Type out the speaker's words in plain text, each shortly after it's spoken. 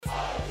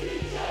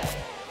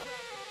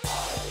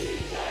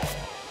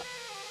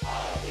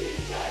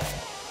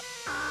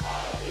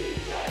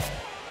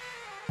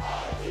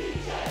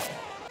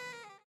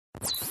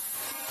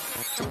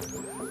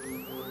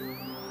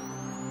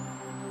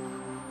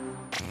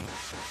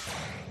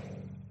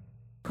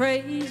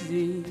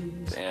Crazy.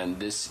 And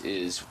this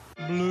is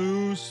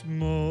Blue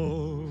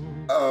Smoke.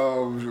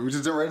 We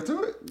just jump right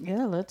into it?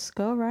 Yeah, let's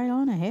go right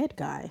on ahead,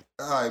 guy.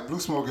 All right, Blue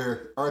Smoke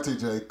here.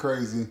 RTJ,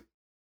 crazy.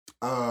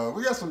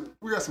 We got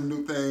some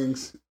new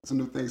things. Some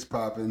new things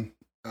popping.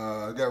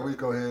 Got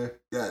Rico here.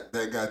 Got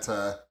that guy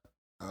Ty.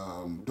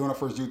 Doing our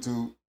first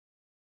YouTube.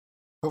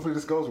 Hopefully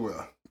this goes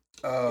well.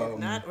 If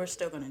not, we're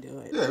still gonna do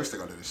it. Yeah, we're still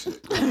gonna do this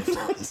shit.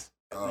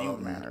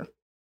 Doesn't matter.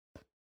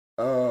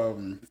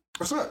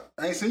 What's up?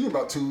 I ain't seen you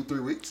about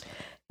 2-3 weeks.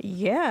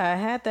 Yeah, I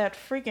had that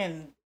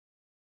freaking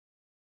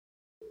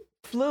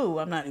flu.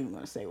 I'm not even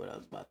gonna say what I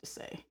was about to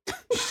say.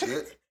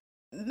 Shit.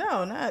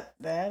 No, not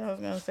that. I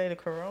was gonna say the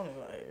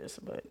coronavirus,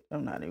 but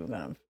I'm not even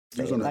gonna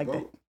say it on that like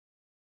boat? that.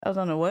 I was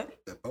on the what?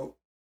 That boat.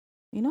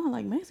 You know I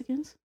like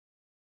Mexicans.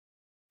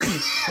 What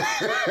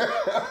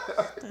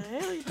the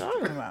hell are you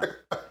talking about?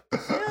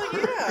 Hell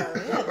yeah,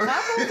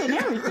 tacos and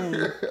everything.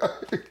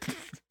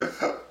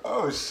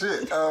 Oh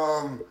shit.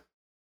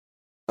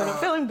 But I'm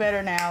feeling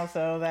better now,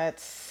 so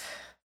that's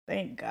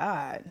thank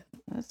God.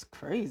 That's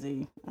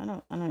crazy. I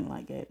don't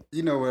like it.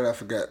 You know what? I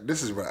forgot.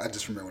 This is what I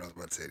just remember what I was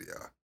about to say to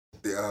y'all.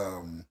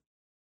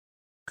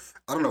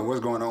 I don't know what's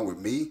going on with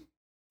me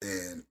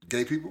and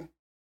gay people,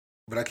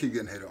 but I keep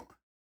getting hit on.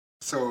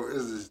 So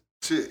there's this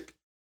chick.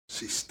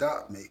 She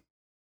stopped me,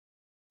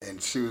 and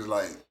she was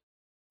like,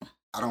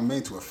 "I don't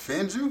mean to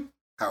offend you.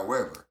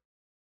 However,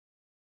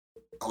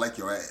 I like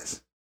your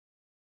ass."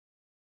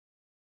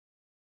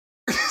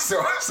 So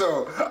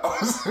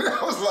I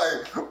was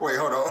like, wait,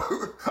 hold on.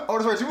 Oh,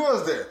 that's right, you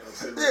was there.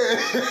 Yeah.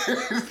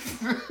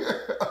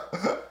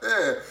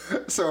 Yeah.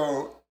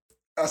 So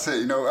I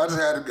said, I just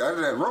had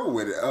to roll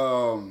with it.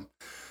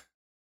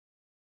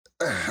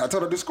 I told her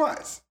to do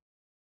squats.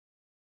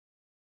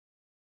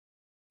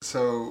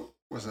 So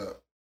what's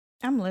up?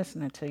 I'm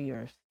listening to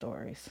your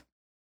stories.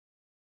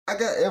 I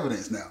got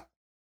evidence now.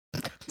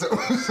 I'm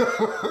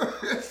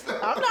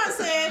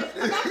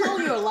not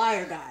calling you a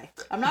liar, guy.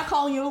 I'm not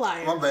calling you a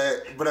liar. My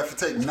bad. But if you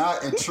take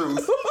not and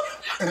truth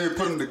and you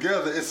put them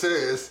together, it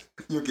says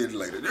you'll get it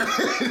later. The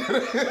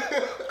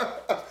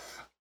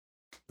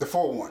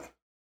 4-1.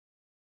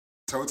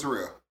 Told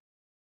Terrell,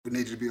 we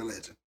need you to be a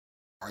legend.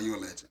 Are you a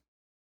legend?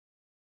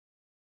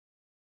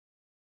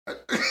 Are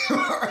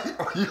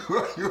you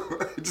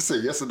just say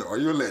yes or no. Are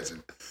you a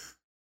legend?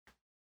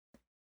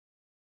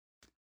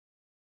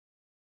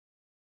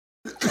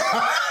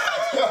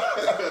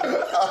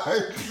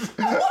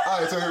 All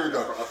right, so here we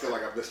go. I feel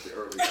like I missed it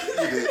earlier.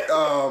 You did.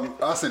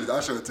 I'll send it.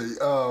 I'll show it to you.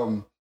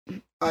 All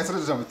right, so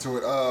let's jump into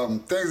it.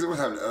 Things. What's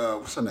happening?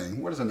 What's her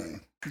name? What is her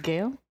name?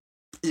 Gail?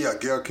 Yeah,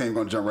 Gail King.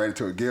 Gonna jump right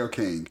into it. Gail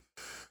King.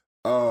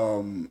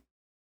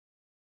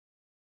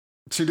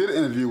 She did an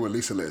interview with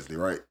Lisa Leslie,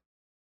 right?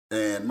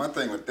 And my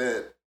thing with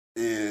that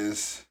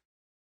is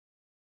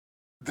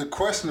the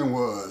question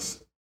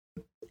was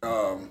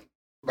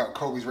about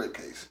Kobe's rape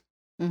case.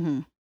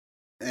 Mm-hmm.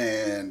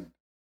 And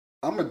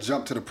I'm gonna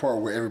jump to the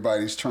part where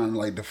everybody's trying to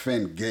like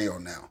defend Gail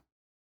now.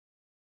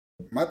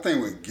 My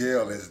thing with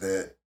Gail is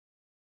that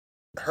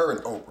her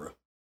and Oprah.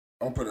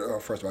 I'm gonna put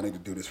it first of all. I need to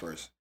do this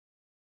first.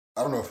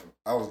 I don't know if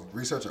I was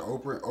researching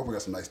Oprah. Oprah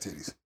got some nice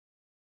titties.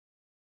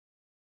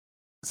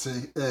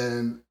 See,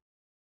 and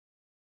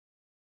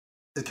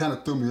it kind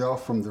of threw me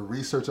off from the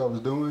research I was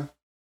doing.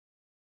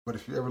 But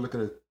if you ever look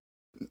at it,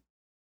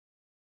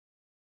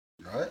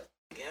 right?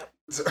 Yep.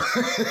 So,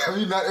 have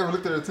you not ever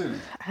looked at her titties?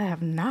 I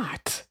have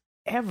not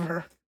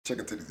ever. Check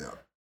her titties out.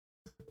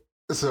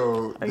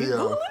 So Are you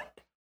Googling?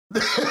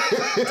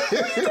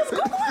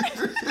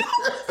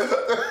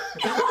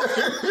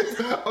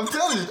 I'm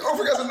telling you,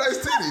 Oprah got some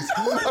nice titties.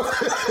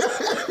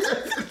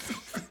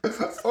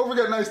 Oprah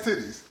got nice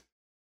titties.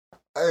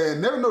 I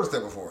never noticed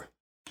that before.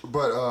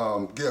 But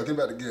Gail, getting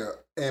back to Gail,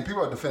 and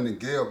people are defending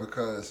Gail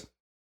because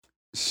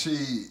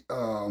she's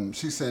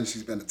saying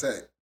she's been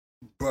attacked,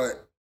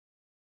 but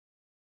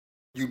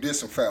you did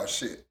some foul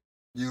shit.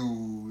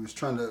 You was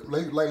trying to,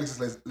 like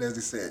Lisa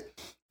Leslie said,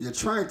 you're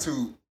trying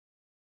to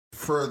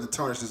further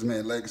tarnish this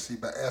man's legacy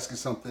by asking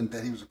something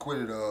that he was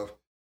acquitted of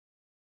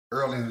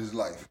early in his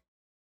life.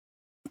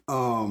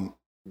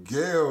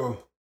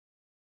 Gail,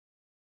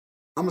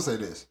 I'm gonna say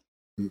this.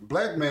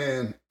 Black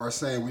men are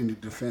saying we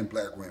need to defend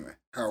black women.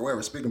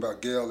 However, speaking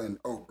about Gail and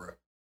Oprah,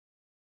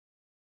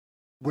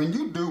 when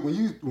you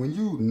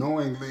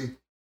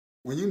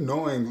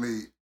knowingly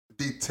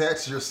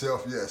detach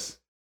yourself, yes,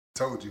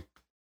 told you.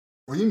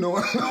 When you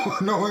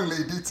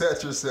knowingly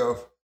detach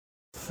yourself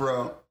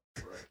from,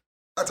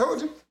 I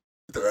told you.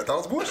 I thought it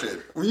was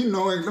bullshit. When you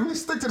knowingly, let me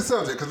stick to the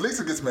subject because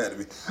Lisa gets mad at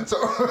me.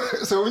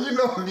 So when you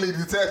knowingly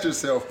detach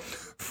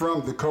yourself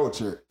from the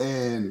culture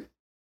and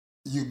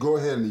you go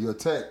ahead and you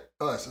attack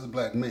us as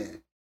black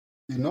men,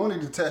 you knowingly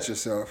detach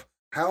yourself.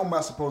 How am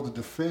I supposed to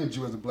defend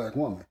you as a black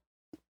woman?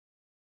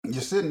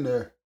 You're sitting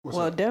there.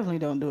 Well, definitely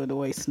don't do it the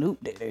way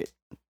Snoop did it.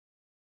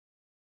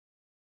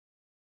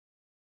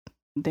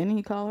 Didn't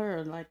he call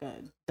her like a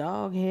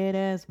dog head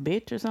ass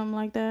bitch or something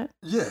like that?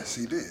 Yes,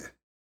 he did.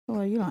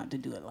 Well, you don't have to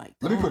do it like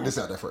that. Let me put this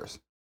out there first.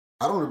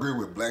 I don't agree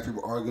with black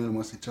people arguing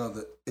amongst each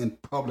other in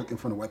public in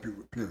front of white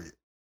people, period.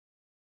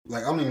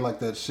 Like, I don't even like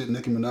that shit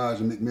Nicki Minaj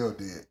and Meek Mill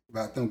did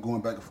about them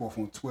going back and forth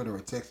on Twitter or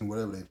texting,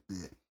 whatever they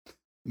did.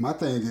 My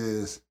thing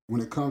is,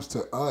 when it comes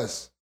to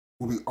us,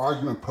 when we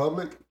argue in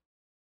public,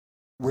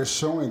 we're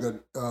showing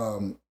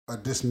a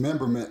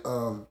dismemberment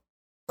of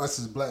us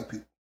as black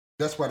people.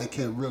 That's why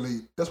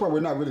that's why we're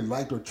not really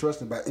liked or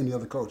trusted by any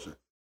other culture.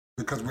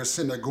 Because we're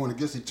sitting there going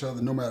against each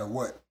other no matter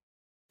what.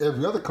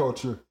 Every other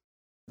culture,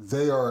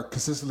 they are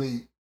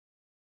consistently,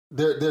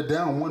 they're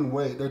down one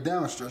way, they're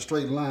down a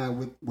straight line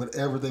with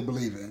whatever they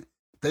believe in.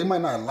 They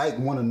might not like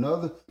one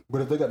another,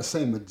 but if they got the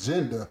same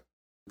agenda,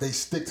 they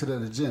stick to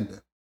that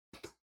agenda.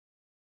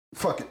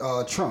 Fuck it,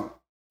 Trump.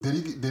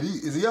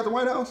 Is he at the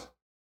White House?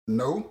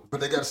 No, but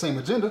they got the same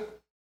agenda.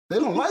 They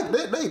don't like,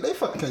 they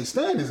fucking can't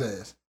stand his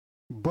ass.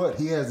 But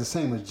he has the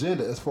same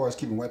agenda as far as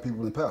keeping white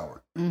people in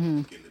power.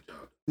 Mm-hmm.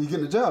 He's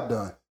getting the job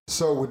done.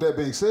 So with that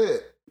being said,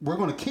 we're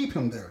going to keep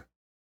him there.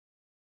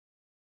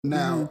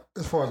 Now,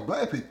 as far as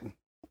black people,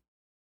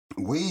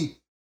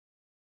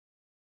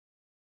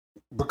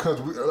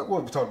 because we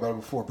talked about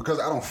it before, because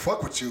I don't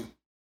fuck with you,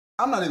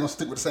 I'm not even going to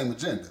stick with the same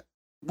agenda.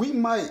 We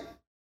might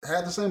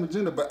have the same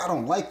agenda, but I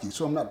don't like you,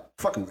 so I'm not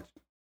fucking with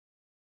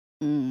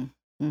you.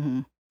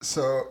 Mm-hmm.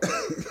 So,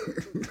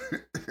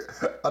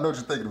 I know what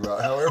you're thinking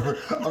about. However,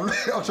 I'm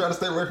trying to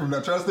stay away from that.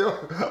 I'm trying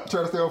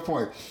to stay on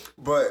point.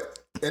 But,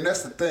 and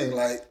that's the thing,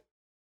 like,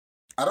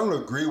 I don't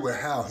agree with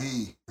how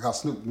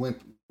Snoop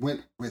went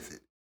with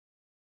it.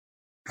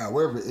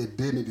 However, it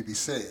did need to be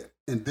said.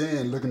 And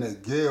then looking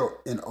at Gayle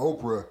and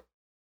Oprah,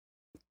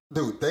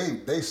 dude,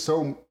 they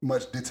so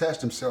much detached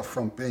themselves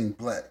from being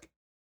black.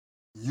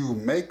 You're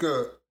trying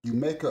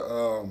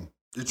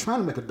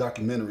to make a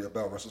documentary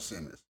about Russell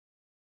Simmons,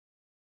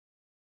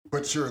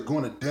 but you're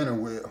going to dinner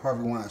with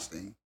Harvey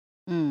Weinstein.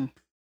 Mm.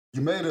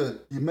 You made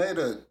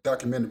a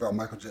documentary about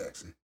Michael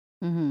Jackson,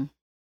 in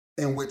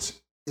which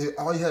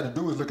all you had to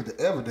do was look at the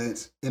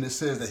evidence, and it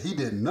says that he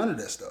did none of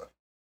that stuff.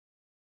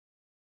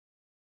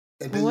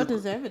 And what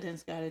does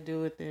evidence got to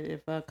do with it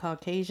if a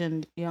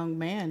Caucasian young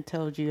man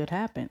told you it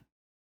happened?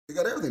 It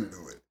got everything to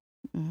do with it.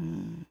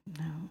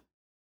 No.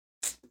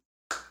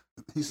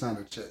 He signed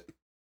a check.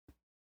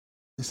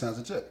 He signs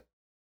a check.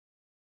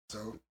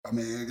 So, I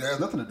mean, it has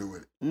nothing to do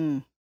with it.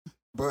 Mm.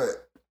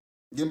 But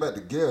getting back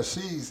to Gayle,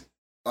 she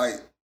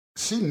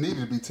needed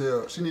to be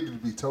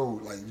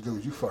told, like,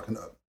 dude, you fucking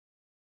up.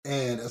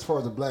 And as far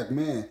as a black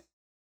man,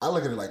 I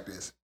look at it like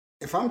this.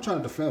 If I'm trying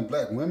to defend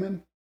black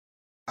women,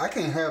 I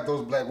can't have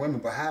those black women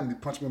behind me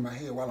punch me in my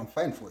head while I'm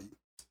fighting for you.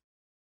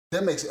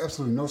 That makes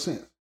absolutely no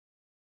sense.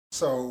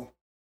 So,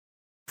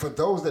 for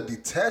those that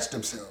detach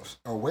themselves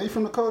away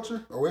from the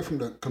culture, away from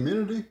the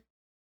community,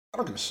 I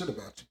don't give a shit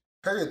about you.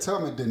 Harriet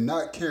Tubman did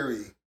not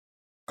carry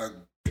a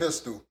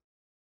pistol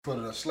for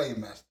the slave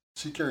master.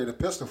 She carried a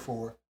pistol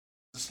for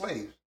the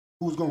slaves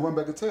who was going to run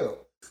back and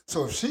tell.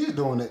 So if she's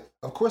doing it,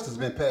 of course it's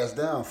been passed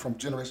down from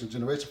generation to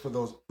generation for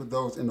those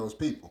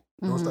people,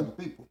 those type of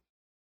people.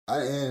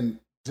 And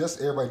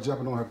just everybody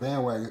jumping on her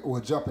bandwagon or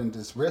jumping to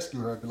just rescue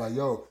her, be like,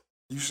 yo,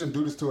 you shouldn't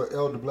do this to an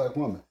elder black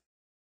woman.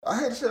 I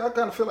had to say, I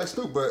kind of feel like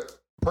Snoop, but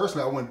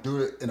personally, I wouldn't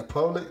do it in the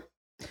public.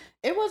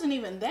 It wasn't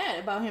even that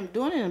about him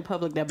doing it in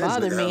public that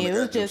bothered me. It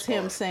was just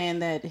him saying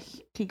that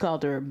he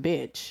called her a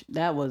bitch.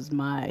 That was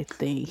my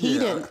thing. He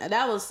didn't.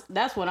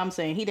 That's what I'm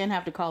saying. He didn't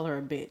have to call her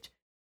a bitch.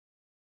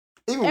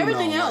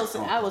 Everything else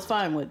I was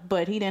fine with,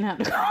 but he didn't have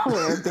to call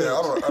her a bitch. Yeah,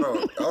 I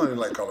don't even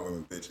like calling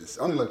women bitches.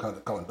 I only like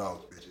calling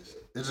dogs bitches.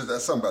 It's just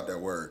that's something about that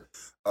word.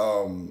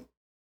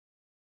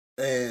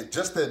 And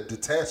just that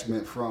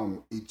detachment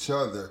from each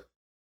other.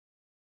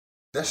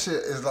 That shit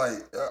is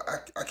like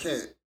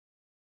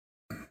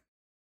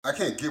I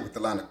can't get with the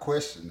line of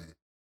questioning.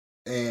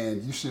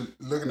 And you should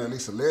looking at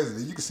Lisa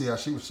Leslie, you can see how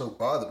she was so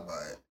bothered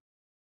by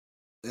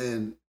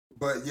it.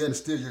 But yet and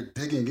still you're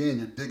digging in,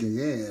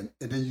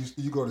 and then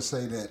you go to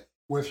say that,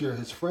 well, if you're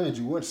his friend,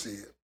 you would see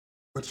it.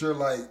 But you're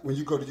like, when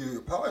you go to your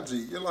apology,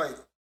 you're like,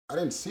 I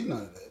didn't see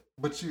none of that.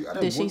 But I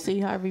didn't. Did she see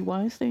Harvey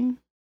Weinstein?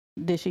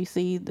 Did she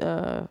see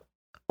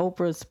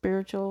Oprah's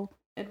spiritual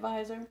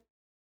advisor?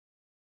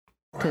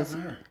 Because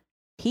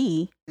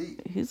he's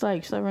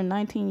like serving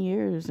 19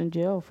 years in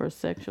jail for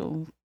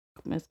sexual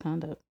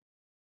misconduct.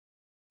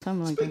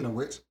 Something like that. Speaking of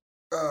which,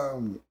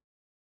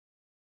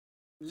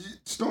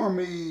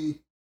 Stormy,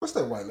 what's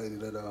that white lady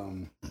that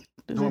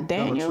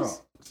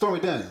Daniels? Stormy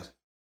Daniels.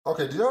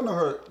 Okay, did you know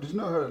her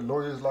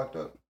lawyer is locked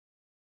up?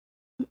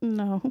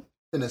 No.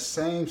 In the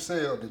same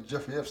cell that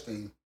Jeffrey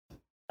Epstein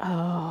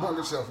hung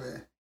himself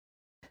in.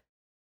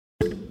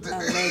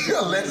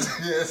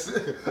 Allegedly, yes.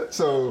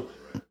 So,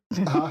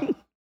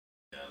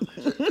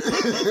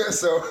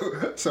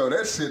 so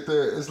that shit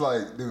there, it's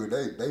like, dude,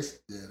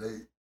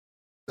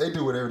 they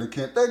do whatever they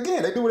can.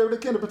 They do whatever they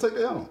can to protect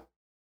their own.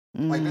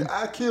 Like,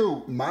 I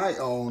kill my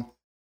own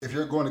if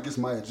you're going against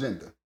my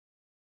agenda.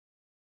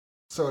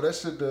 So that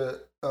shit,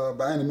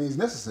 by any means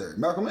necessary.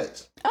 Malcolm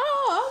X.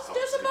 Oh, I was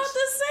just about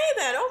to say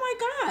that. Oh my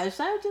gosh,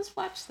 I just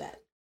watched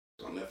that.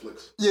 On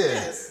Netflix? Yeah.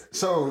 Yes.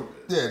 So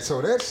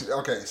that shit,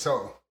 okay,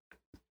 so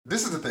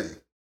this is the thing.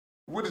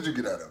 What did you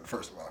get out of it,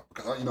 first of all?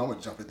 Because, I'm going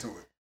to jump into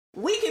it.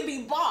 We can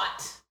be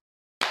bought.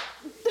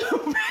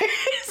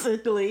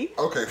 Basically.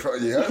 Okay,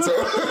 yeah.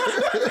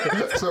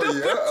 So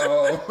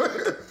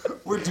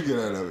what did you get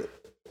out of it?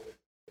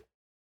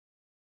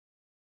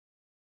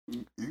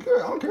 You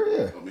good? I don't care,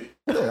 yeah. Me?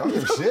 Yeah, I don't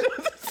give a shit.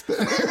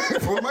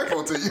 Pull the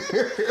microphone to you.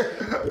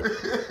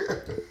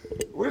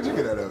 What did you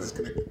get out of it?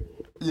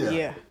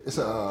 Yeah. It's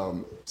a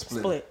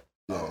split.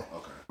 Yeah. Oh,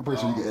 okay. I'm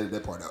pretty sure you can edit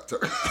that part out.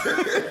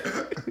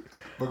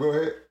 But go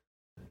ahead.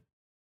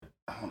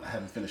 I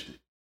haven't finished it.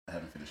 I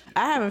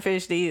haven't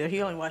finished it either.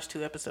 He only watched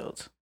 2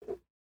 episodes.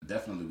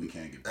 Definitely, we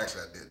can't get.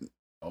 Actually, I didn't.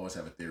 I always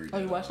have a theory. Oh,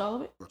 you watched all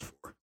of it? What's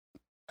 4?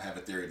 I have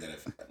a theory that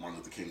if Martin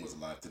Luther King was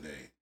alive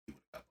today, he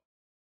would have.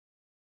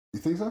 You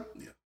think so?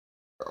 Yeah.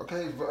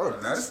 Okay, bro.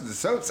 Now this is the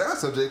sound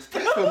subject.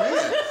 Fill me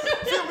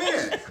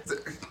in.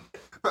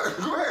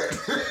 Go ahead.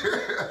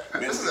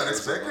 This is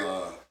unexpected.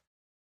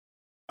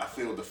 I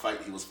feel the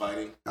fight he was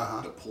fighting,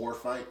 Uh-huh. the poor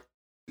fight,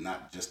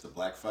 not just the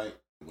black fight,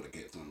 it would have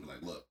get to him and be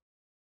like, look,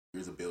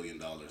 here's $1 billion.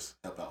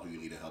 Help out who you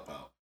need to help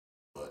out.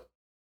 But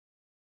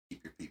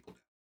keep your people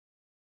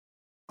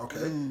down.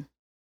 Okay.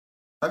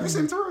 Have you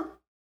seen through?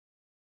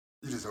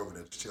 You just over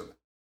there just chilling.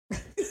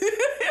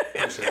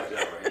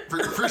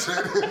 Appreciate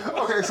it.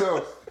 Okay,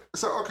 so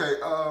okay.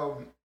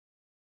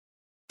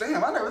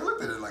 Damn, I never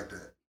looked at it like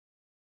that.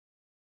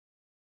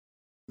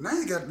 Now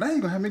you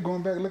gonna have me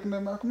going back looking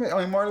at Malcolm X.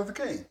 I mean Martin Luther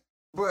King.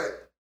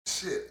 But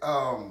shit,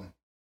 now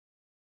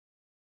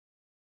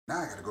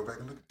I gotta go back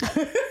and look at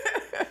it.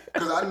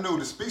 Because I knew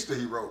the speech that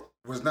he wrote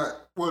was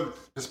not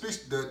the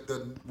speech,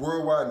 the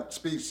worldwide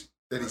speech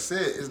that he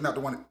said is not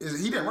the one.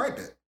 He didn't write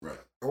that. Right.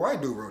 A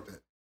white dude wrote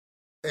that.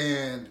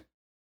 And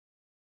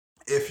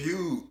if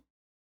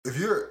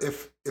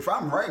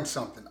I'm writing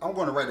something, I'm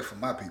going to write it for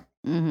my people.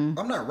 Mm-hmm.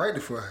 I'm not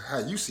writing for how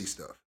you see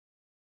stuff.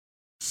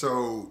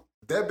 So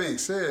that being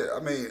said, I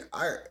mean,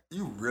 I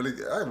really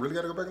got to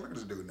go back and look at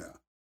this dude now,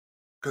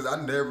 because I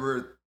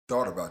never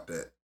thought about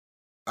that.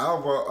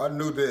 I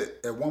knew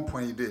that at one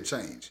point he did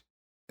change,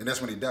 and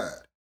that's when he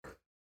died.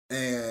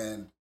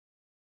 And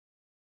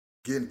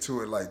getting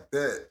to it like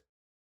that,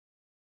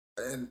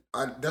 and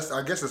I guess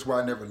that's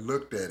why I never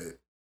looked at it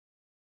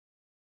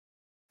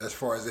as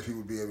far as if he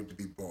would be able to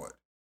be bought.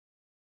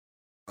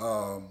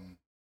 And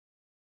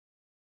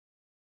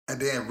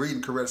then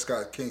reading Coretta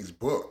Scott King's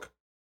book,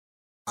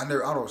 I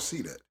don't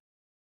see that.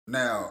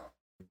 Now,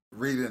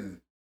 reading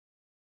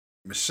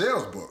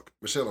Michelle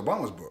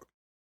Obama's book,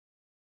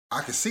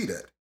 I can see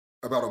that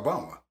about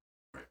Obama.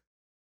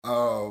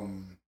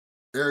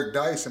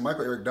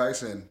 Michael Eric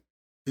Dyson,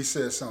 he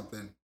said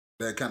something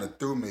that kind of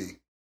threw me,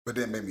 but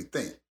then made me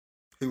think.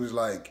 He was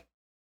like,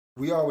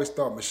 we always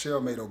thought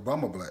Michelle made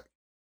Obama black.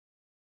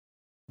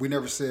 We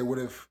never said, what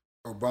if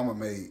Obama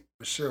made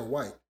Michelle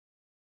white?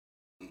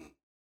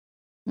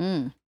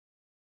 Mm.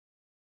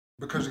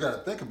 Because you got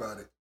to think about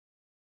it.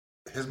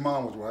 His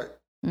mom was white.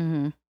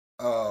 Mm-hmm.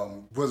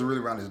 Wasn't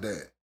really around his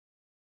dad.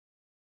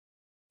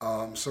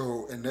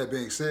 So, and that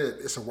being said,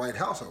 it's a white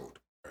household.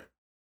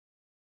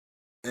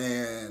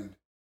 And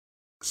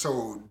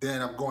so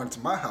then I'm going to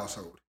my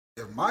household.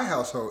 If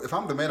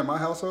I'm the man of my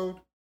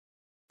household,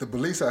 the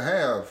beliefs I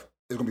have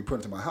is going to be put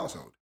into my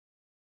household.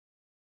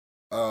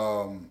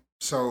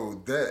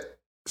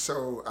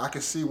 So I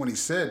can see when he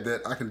said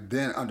that, I can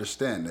then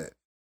understand that.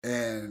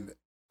 And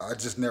I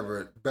just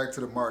never, back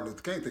to the Martin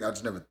Luther King thing, I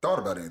just never thought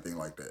about anything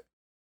like that.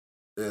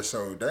 Yeah,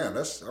 so damn,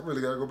 I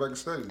really gotta go back and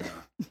study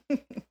now.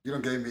 You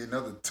done gave me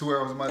another 2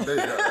 hours of my day.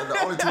 The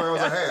only 2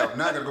 hours I have.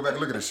 Now I gotta go back and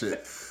look at this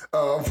shit.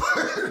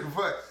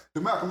 But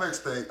the Malcolm X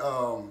thing,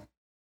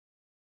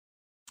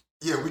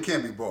 yeah, we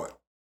can't be bought.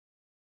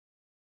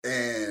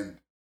 And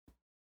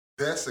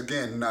that's,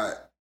 again, I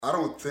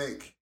don't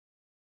think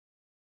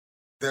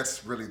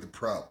that's really the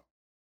problem.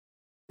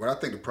 What I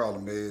think the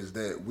problem is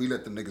that we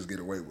let the niggas get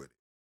away with it.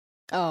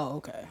 Oh,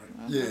 okay.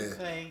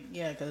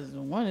 Yeah, because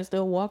the one is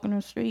still walking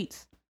the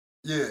streets.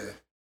 Yeah.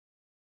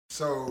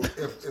 So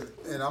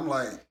and I'm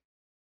like,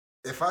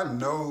 if I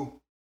know,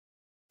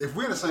 if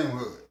we're in the same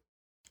hood,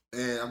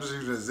 and I'm just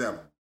using an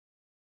example,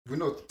 we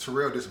know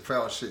Terrell did some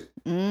foul shit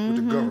with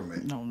the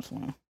government. No, I'm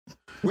saying.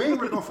 We ain't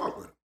really gonna fuck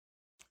with him.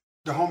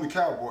 The homie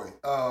cowboy,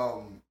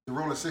 the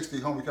Rolling 60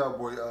 homie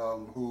cowboy,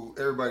 who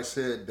everybody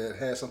said that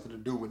had something to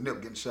do with Nip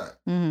getting shot.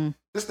 Mm-hmm.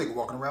 This nigga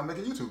walking around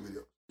making YouTube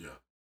videos. Yeah.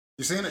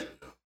 You seen it?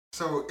 Yeah.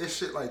 So it's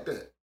shit like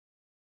that.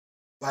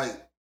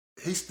 Like,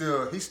 he's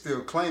still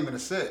claiming a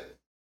set,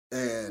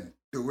 and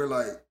dude, we're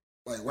like,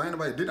 why ain't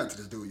nobody did nothing to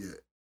this dude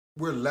yet?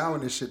 We're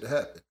allowing this shit to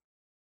happen.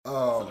 I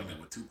feel like that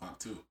with Tupac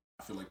too.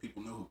 I feel like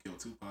people know who killed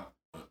Tupac,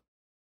 but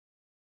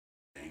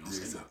they ain't gonna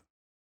say nothing.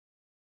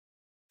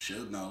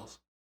 Suge knows.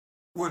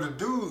 Well, the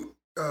dude,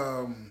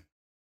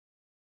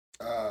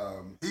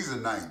 he's a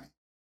 90,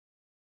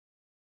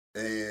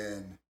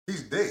 and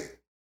he's dead.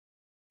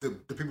 The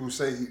people who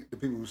say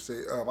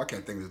I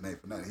can't think of his name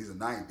for nothing. He's a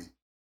 90.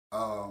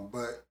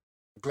 But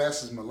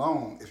Glasses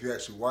Malone, if you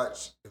actually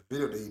watch the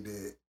video that he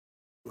did,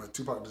 what,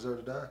 Tupac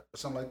Deserved to Die or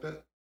something like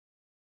that,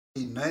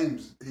 he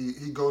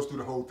goes through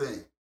the whole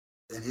thing,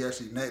 and he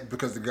actually named,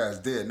 because the guy's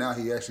dead now,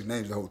 he actually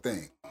names the whole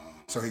thing.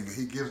 So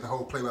he gives the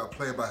whole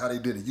play-by-play about how they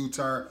did a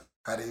U-turn,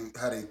 how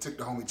they took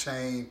the homie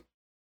Chain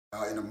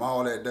in the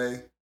mall that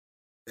day,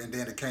 and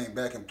then it came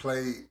back and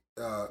played.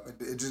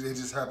 It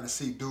just happened to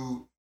see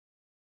dude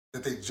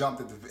that they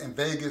jumped in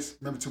Vegas.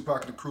 Remember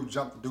Tupac and the crew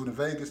jumped the dude in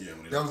Vegas? Yeah,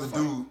 that was the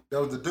dude.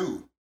 That was the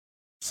dude.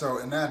 So,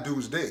 and now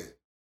dude's dead.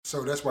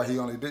 So that's why he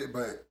only did.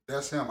 But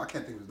that's him. I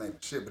can't think of his name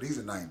for shit. But he's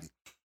a 90.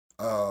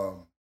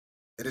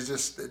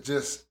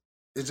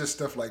 It's just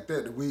stuff like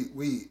that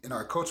we in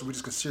our culture we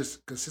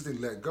just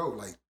consistently let go.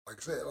 Like I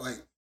said,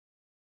 like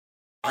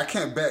I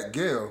can't back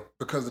Gayle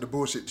because of the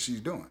bullshit that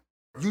she's doing.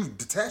 You've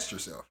detached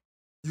yourself.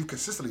 You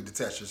consistently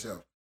detached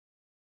yourself.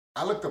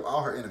 I looked up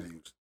all her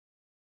interviews.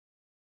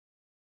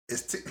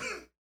 Is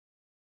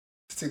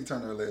Tina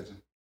Turner a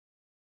legend?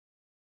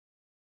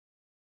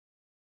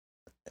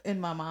 In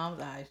my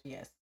mom's eyes,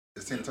 yes.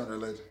 Is Tina Turner a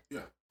legend?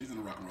 Yeah, she's in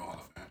the Rock and Roll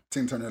Hall of Fame.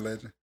 Tina Turner a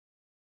legend?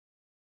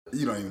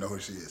 You don't even know who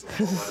she is.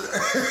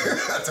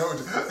 I told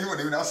you, you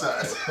weren't even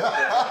outside.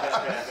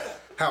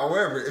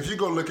 However, if you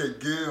go look at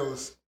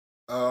Gayle's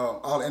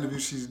all the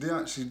interviews she's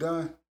done,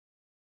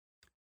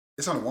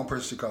 it's only one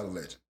person she called a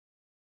legend.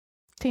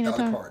 Tina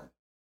Turner. Parton.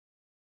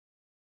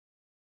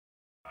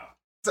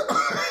 So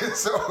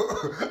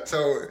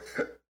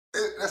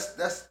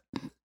that's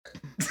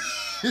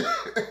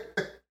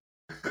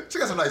she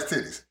got some nice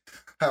titties.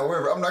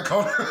 However, I'm not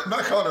calling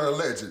her a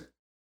legend.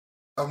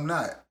 I'm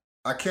not.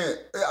 I can't.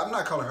 I'm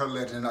not calling her a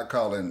legend and not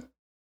calling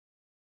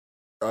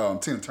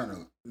Tina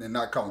Turner and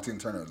not calling Tina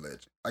Turner a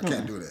legend. I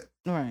can't do that.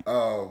 Right.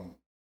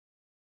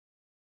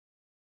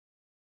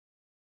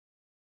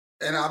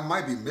 And I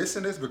might be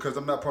missing this because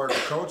I'm not part of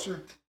the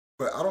culture,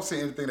 but I don't see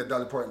anything that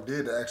Dolly Parton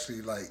did that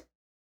actually like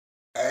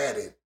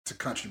added to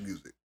country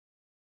music.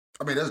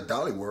 I mean, that's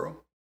Dolly World,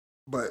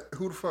 but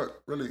who the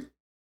fuck really?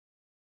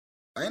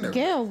 I ain't never.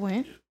 Gayle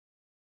went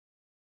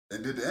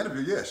and did the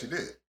interview. Yeah, she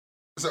did.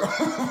 So,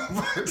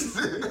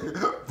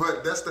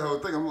 but that's the whole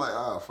thing. I'm like,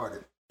 fuck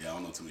it. Yeah, I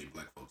don't know too many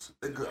black folks.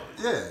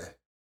 Yeah,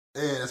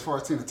 and as far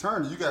as Tina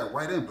Turner, you got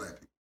white and black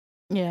people.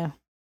 Yeah.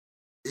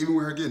 Even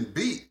with her getting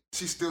beat,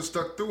 she still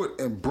stuck through it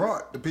and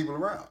brought the people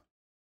around.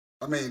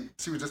 I mean,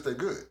 she was just that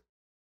good.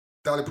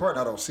 Dolly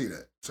Parton, I don't see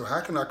that. So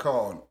how can I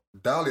call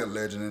Dolly a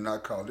legend and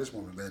not call this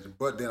woman a legend?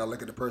 But then I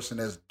look at the person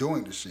that's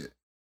doing the shit.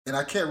 And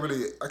I can't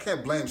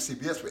blame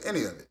CBS for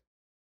any of it.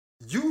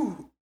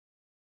 You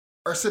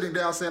are sitting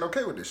down saying,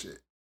 okay with this shit.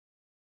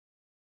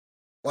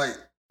 Like,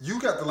 you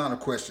got the line of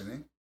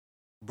questioning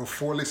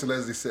before Lisa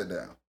Leslie sat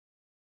down.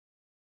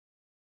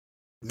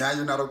 Now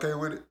you're not okay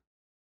with it?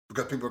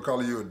 Because people are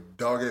calling you a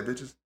dog-head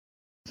bitches?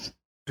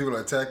 People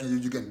are attacking you,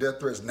 you getting death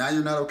threats. Now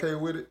you're not okay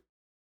with it?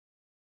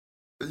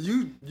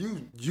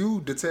 You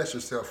detach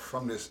yourself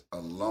from this a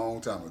long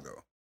time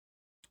ago.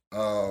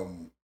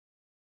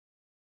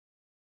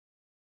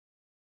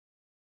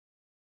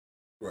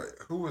 Right.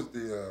 Who was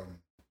the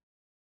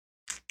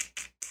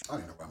I don't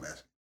even know what I'm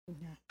asking.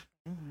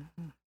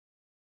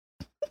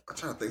 I'm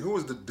trying to think. Who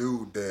was the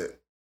dude that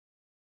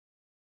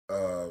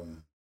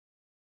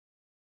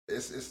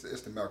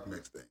it's the Malcolm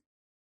X thing.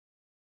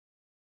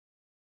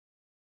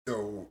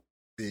 So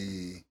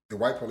the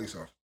white police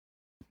officer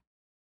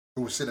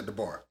who was sitting at the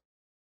bar.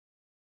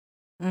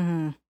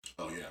 Mm-hmm.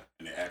 Oh yeah,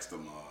 and they asked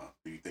him,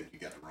 "Do you think you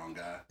got the wrong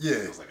guy?"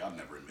 Yeah, he was like, "I'll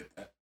never admit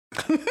that."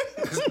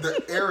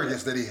 The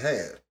arrogance that he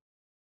had,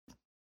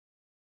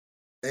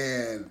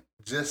 and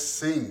just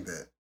seeing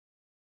that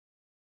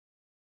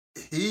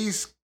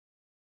he's,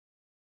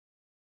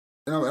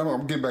 and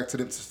I'm getting back to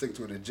them to stick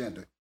to an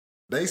agenda.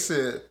 They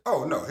said,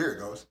 "Oh no, here it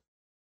goes."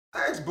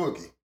 I asked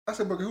Boogie. I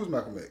said, "Boogie, who's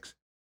Malcolm X?"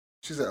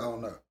 She said, "I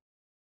don't know."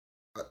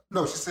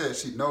 No, she said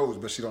she knows,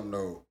 but she don't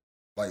know.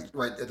 Like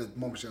right at the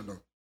moment, she don't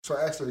know. So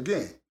I asked her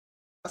again.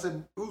 I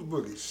said, "Who's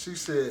Boogie?" She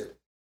said,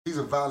 "He's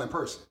a violent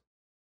person."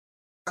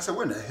 I said,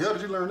 "Where in the hell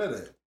did you learn that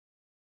at?"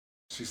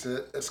 She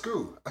said, "At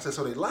school." I said,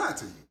 "So they lied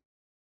to you?"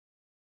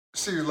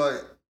 She was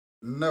like,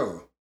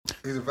 "No,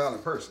 he's a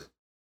violent person."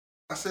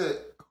 I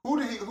said, Who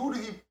did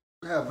he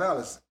have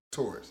violence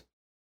towards?"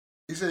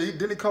 He said,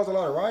 didn't he cause a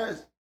lot of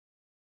riots?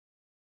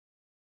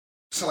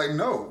 She's like,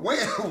 "No. When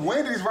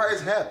did these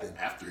riots happen?"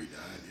 After he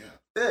died, yeah.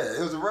 Yeah,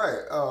 it was a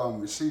riot.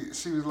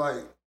 She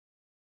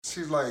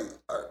was like,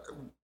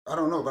 I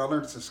don't know, but I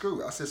learned this in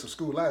school. I said, "So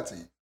school lied to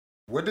you."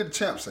 What did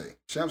Champ say?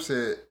 Champ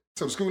said,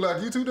 "So the school lied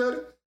to you too,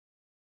 Daddy?"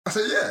 I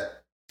said, "Yeah.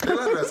 They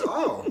lied to us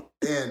all."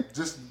 And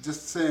just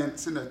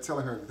sitting there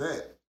telling her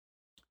that,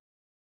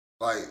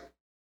 like,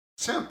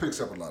 Champ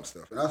picks up a lot of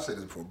stuff, and I've said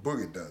this before.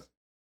 Boogie does,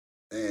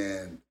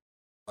 and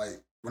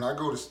like when I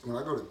go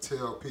to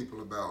tell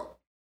people about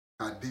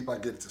how deep I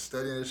get into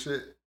studying this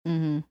shit,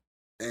 mm-hmm.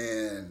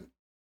 and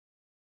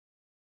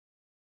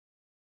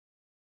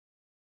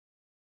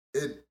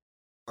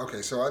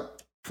so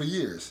for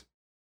years,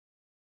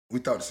 we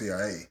thought the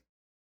CIA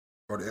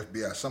or the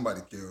FBI,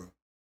 somebody killed,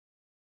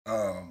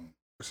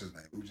 what's his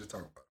name? We just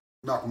talked about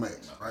Malcolm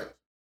X, right?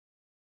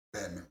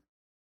 Bad memory.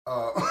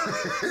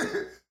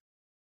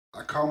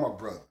 I called my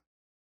brother,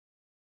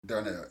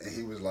 Darnell, and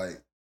he was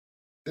like,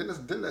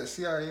 Didn't that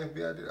CIA,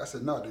 FBI did? I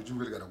said, no, dude, you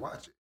really got to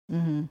watch it.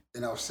 Mm-hmm.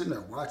 And I was sitting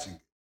there watching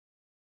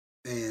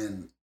it,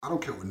 and I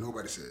don't care what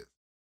nobody says.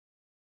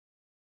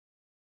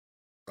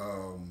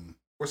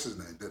 What's his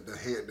name? The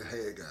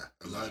head guy,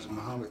 Elijah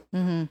Muhammad.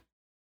 Mm-hmm.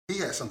 He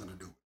had something to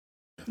do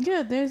with it.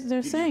 Yeah,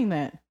 they're saying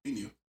that. He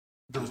knew.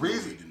 The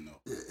reason,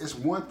 it's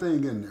one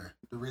thing in there.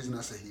 The reason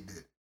I say he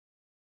did.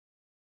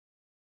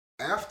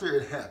 After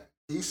it happened,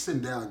 he's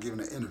sitting down giving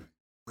an interview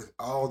with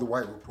all the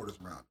white reporters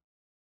around him.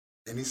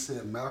 And he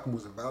said Malcolm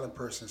was a violent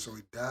person, so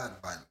he died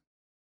violent.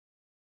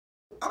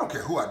 I don't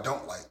care who I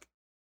don't like.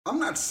 I'm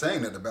not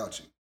saying that about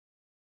you.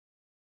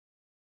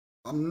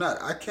 I'm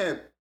not. I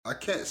can't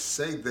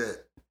say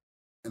that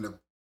in a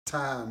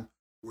time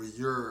where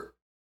you've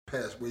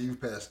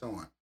passed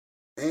on.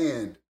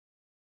 And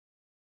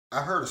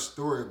I heard a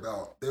story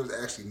about they was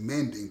actually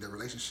mending the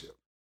relationship.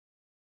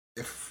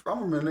 If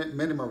I'm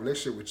mending my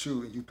relationship with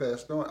you and you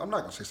passed on, I'm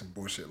not gonna say some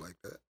bullshit like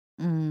that.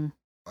 Mm-hmm.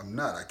 I'm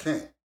not. I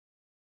can't.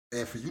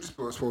 And for you to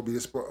supposed to be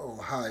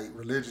a high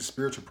religious,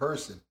 spiritual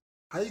person,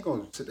 how you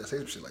gonna sit there and say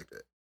some shit like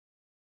that?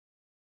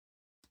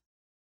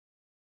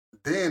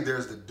 Then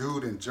there's the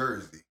dude in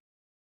Jersey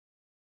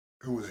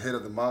who was head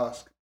of the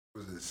mosque.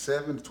 Was it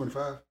 7 to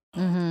 25?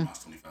 Mm-hmm.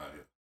 Mosque 25,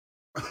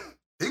 yeah.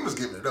 He was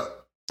giving it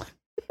up.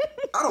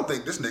 I don't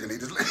think this nigga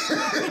needs to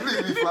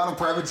be flying on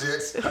private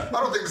jets. I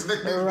don't think this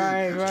nigga needs to be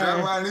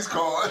driving around in these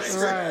cars.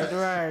 Right.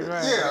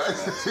 Yeah.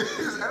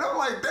 And I'm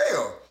like,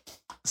 damn.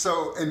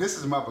 So, and this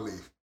is my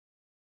belief.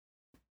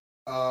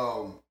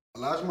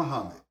 Elijah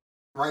Muhammad,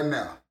 right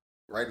now,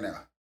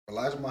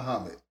 Elijah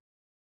Muhammad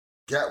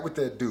got with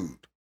that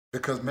dude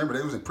because remember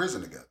they was in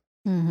prison together.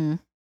 Mm-hmm.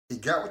 He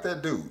got with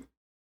that dude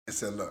and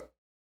said, look,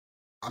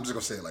 I'm just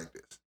gonna say it like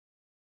this.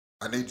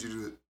 I need you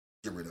to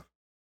get rid of it.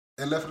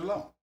 And left it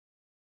alone.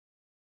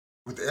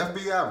 With the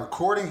FBI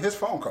recording his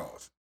phone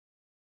calls,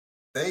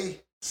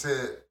 they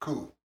said,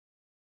 cool,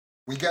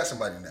 we got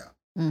somebody now.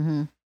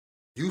 Mm-hmm.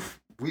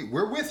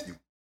 We're with you.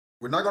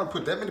 We're not gonna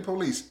put that many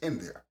police in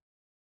there.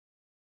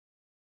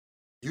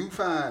 You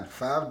find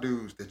 5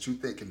 dudes that you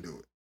think can do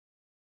it.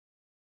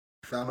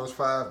 You found those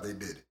 5, they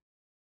did it.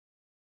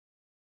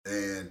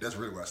 And that's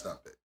really where I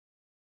stopped at.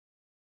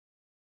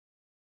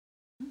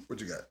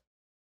 What you got?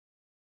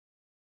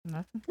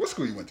 Nothing. What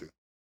school you went to?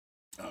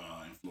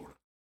 In Florida.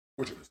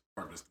 Which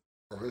Park Vista.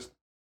 Park Vista.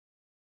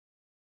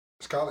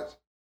 It's college?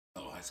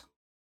 Oh, high school.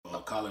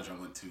 College, I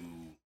went to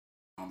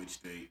Palm Beach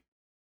State,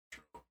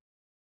 Metro,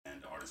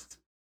 and Artist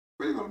Institute.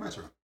 Where you go to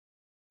Metro?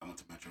 I went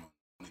to Metro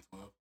in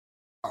 2012.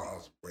 Oh, I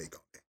was way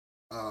gone there.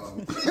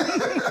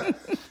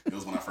 It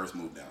was when I first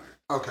moved down here.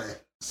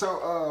 Okay,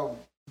 so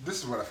this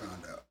is what I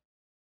found out.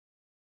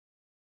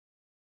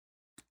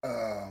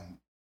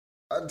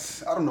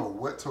 I don't know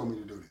what told me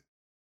to do this.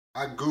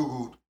 I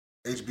Googled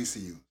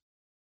HBCU.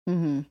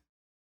 Mm-hmm.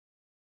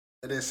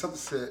 And then something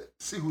said,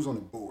 see who's on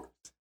the board.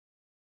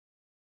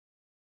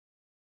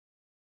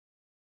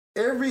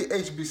 Every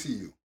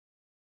HBCU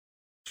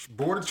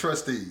board of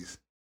trustees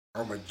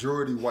are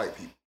majority white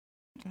people.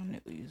 I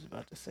knew you was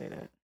about to say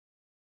that.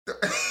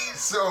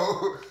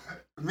 So,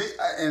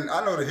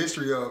 I know the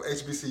history of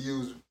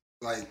HBCUs.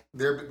 Like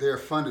they're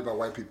funded by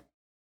white people.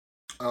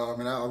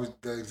 And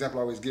the example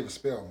I always give is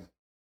Spelman.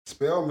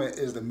 Spelman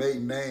is the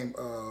maiden name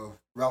of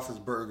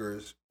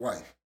Roethlisberger's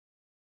wife.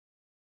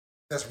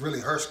 That's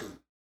really her school.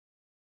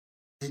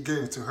 He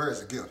gave it to her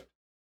as a gift.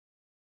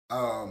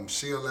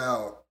 She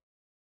allowed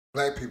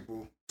black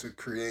people to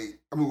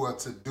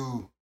to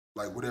do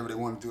like whatever they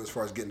want to do as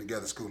far as getting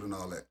together, school and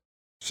all that.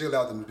 She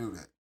allowed them to do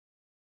that.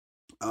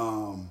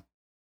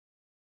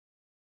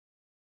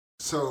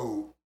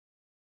 So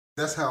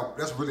that's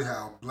really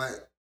how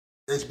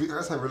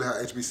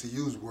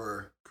HBCUs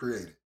were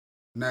created.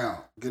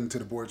 Now, getting to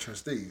the board of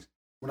trustees.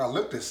 When I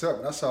looked this up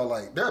and I saw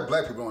like there are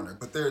black people on there,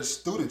 but there's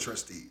student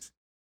trustees.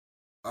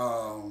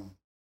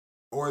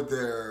 Or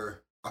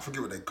they're, I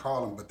forget what they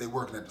call them, but they're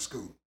working at the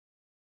school.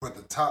 But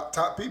the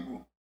top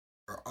people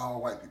are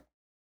all white people.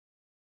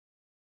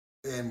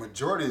 And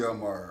majority of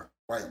them are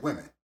white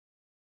women.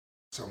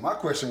 So my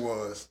question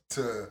was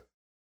to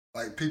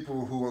like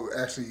people who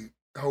actually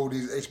hold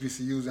these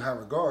HBCUs in high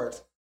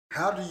regards,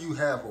 how do you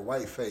have a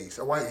white face,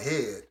 a white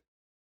head,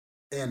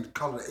 and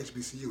call it an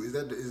HBCU? Is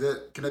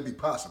that can that be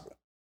possible?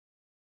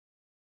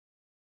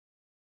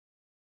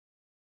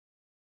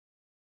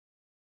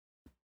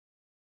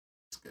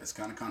 It's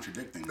kind of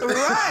contradicting.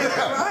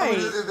 Right.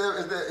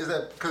 Is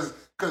that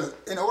because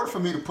in order for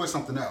me to put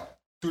something out,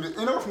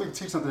 in order for me to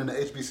teach something in the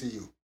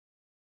HBCU,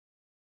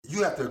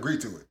 you have to agree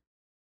to it.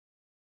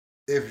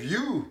 If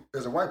you,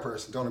 as a white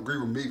person, don't agree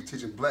with me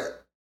teaching black,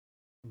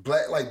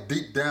 like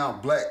deep down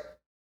black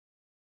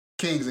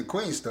kings and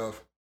queens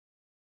stuff,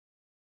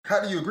 how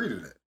do you agree to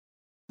that?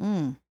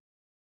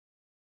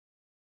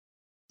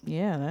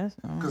 Yeah, that's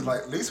because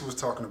like Lisa was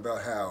talking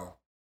about how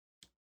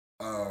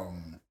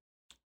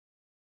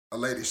a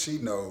lady she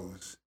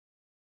knows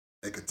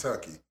in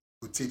Kentucky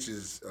who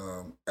teaches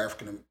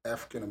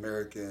African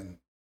American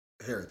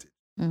heritage,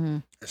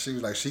 and she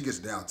was like she gets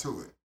down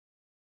to it.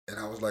 And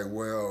I was like,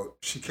 well,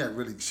 she can't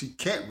really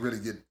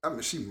get, I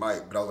mean, she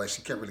might, but I was like,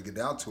 she can't really get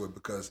down to it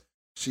because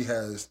she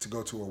has to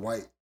go to a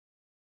white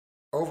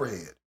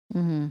overhead.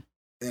 Mm-hmm.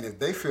 And if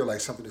they feel like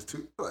something is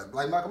too,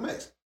 like Malcolm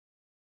X,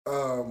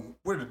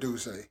 what did the dude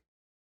say?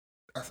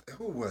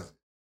 Who was it?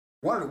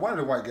 One of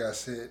the white guys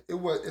said,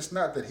 it's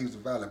not that he was a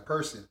violent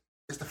person,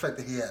 it's the fact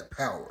that he had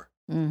power.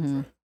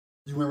 Mm-hmm.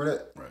 You remember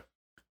that? Right.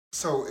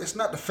 So it's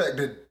not the fact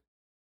that,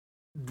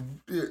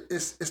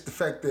 it's the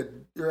fact that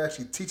you're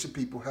actually teaching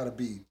people how to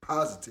be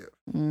positive,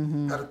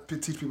 how to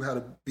teach people how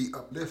to be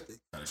uplifting,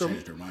 how to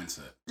change their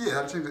mindset. Yeah,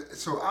 how to change it.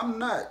 So I'm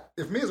not.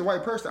 If me as a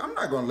white person, I'm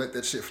not going to let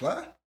that shit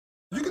fly.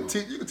 You can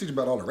teach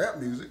about all the rap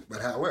music,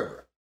 but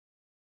however,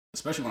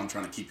 especially when I'm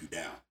trying to keep you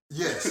down.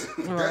 Yes,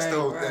 that's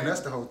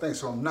the whole thing.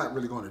 So I'm not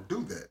really going to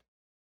do that,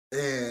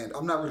 and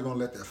I'm not really going to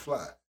let that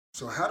fly.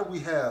 So how do we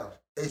have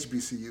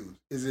HBCUs?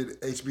 Is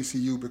it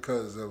HBCU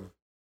because of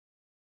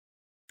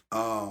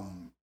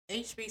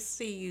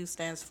HBCU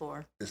stands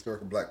for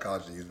Historical Black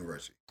College and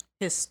University.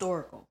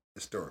 Historical,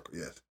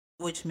 yes.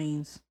 Which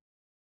means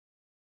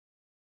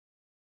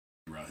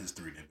throughout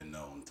history they've been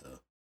known to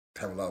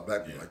have a lot of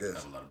black people, I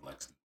guess. Have a lot of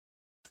black students.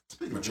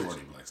 Speaking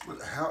Majority of black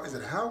students. How is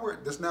it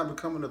Howard that's now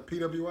becoming a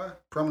PWI,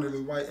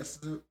 Permanently White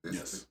Institute?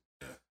 Yes.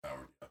 Yeah,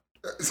 Howard.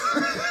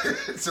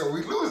 Yeah. So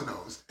we lose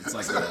those. It's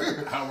like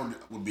Howard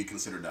would be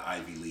considered the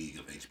Ivy League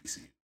of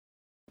HBCU.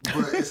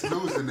 But it's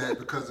losing that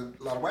because a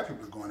lot of white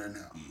people are going there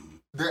now. Mm-hmm.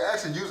 They're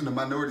actually using the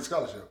minority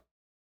scholarship.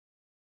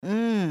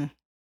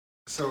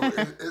 So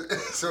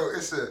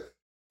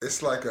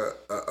it's like a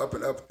up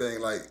and up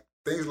thing. Like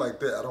things like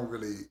that,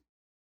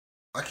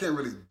 I can't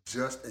really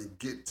just and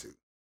get to.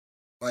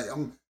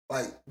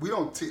 We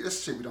don't teach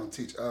this shit. We don't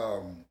teach.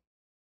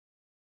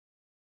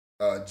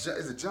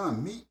 Is it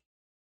John Meek?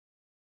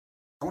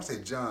 I want to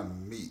say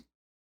John Meek.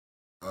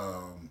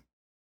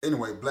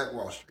 Anyway, Black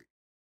Wall Street,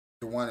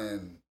 the one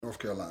in North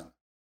Carolina.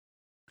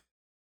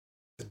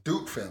 The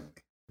Duke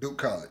family, Duke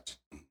College,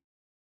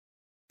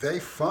 they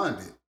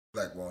funded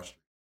Black Wall Street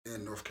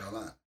in North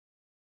Carolina.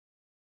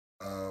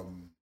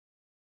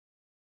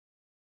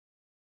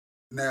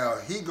 Now,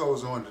 he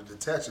goes on to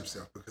detach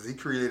himself because he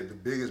created the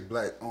biggest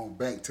black-owned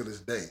bank to this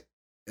day,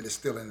 and it's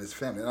still in his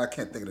family. And I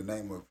can't think of the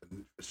name of it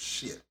for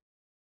shit.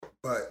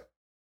 But,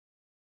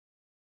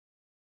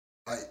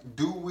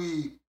 do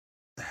we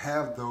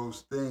have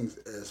those things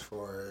as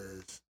far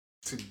as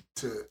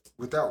to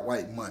without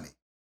white money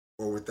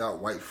or without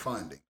white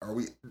funding?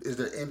 Is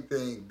there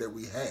anything that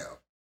we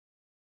have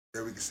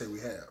that we can say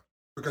we have?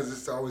 Because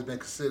it's always been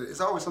considered,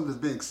 it's always something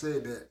that's being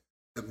said that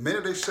the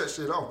minute they shut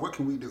shit off, what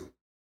can we do?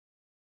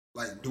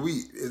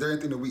 Is there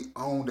anything that we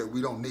own that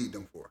we don't need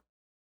them for?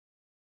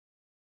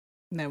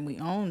 That we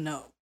own?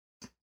 No.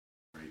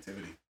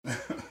 Creativity.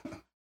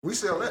 We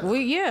sell that.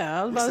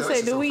 I was about to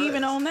say, do we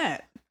even own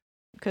that?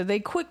 Because they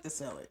quick to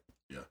sell it.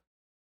 Yeah.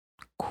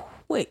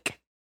 Quick.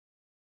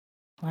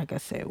 Like I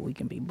said, we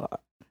can be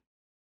bought.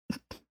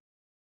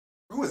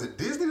 Who is it?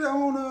 Disney that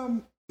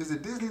owns? Is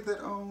it Disney that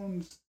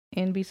owns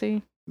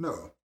NBC?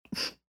 No.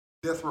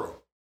 Death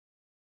Row.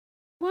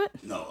 What?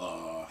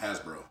 No,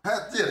 Hasbro.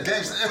 Yeah, the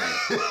games.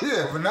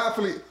 Yeah,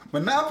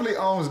 Monopoly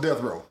owns Death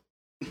Row.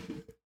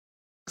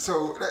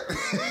 So that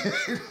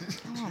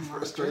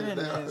frustrated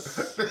now.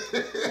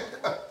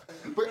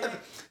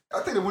 But I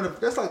think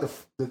that's like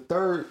the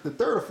third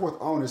or fourth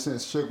owner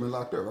since Suge been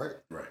locked up, right?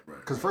 Right.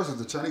 Because first it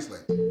was the Chinese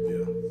lady.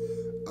 Yeah.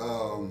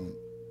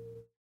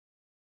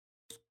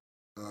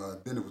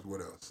 Then it was what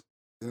else?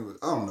 Then it was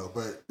I don't know,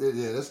 but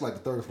yeah, that's like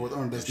the third or fourth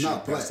owner. That's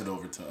not black. Passed it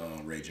over to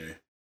Ray J.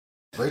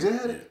 Ray J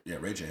had it? Yeah,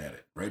 Ray J had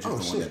it. Ray J's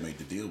the one that made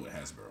the deal with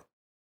Hasbro.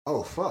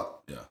 Oh,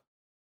 fuck. Yeah.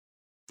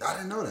 I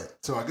didn't know that.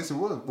 So I guess it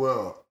was.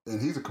 Well,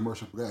 and he's a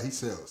commercial guy. He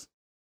sells.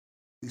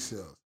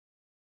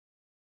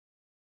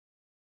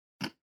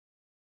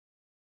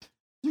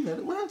 You got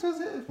it. What happened to his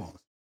headphones?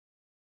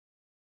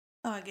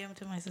 Oh, I gave them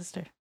to my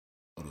sister.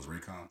 Oh, those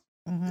Raycons?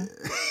 Mm-hmm.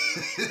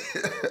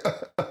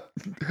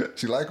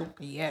 She like them?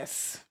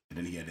 Yes. And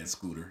then he had that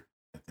scooter.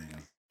 That thing.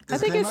 I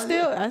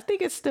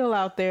think it's still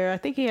out there. I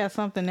think he has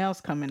something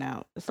else coming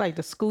out. It's like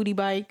the Scooty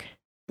bike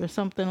or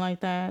something like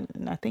that.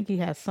 And I think he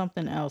has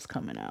something else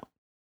coming out.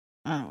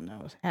 I don't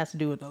know. It has to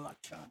do with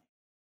electronics.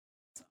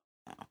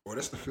 Well,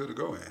 that's the field to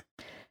go in.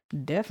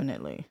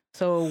 Definitely.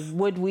 So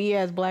would we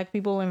as black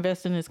people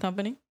invest in his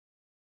company?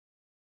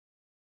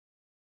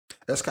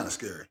 That's kind of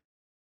scary.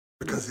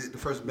 Because the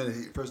first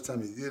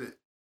time he did it,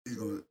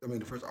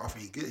 the first offer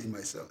he get, he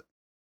might sell it.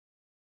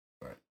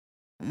 Right.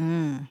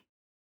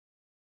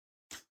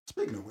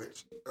 Speaking of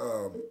which,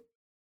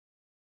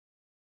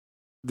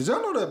 did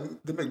y'all know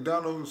that the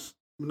McDonald's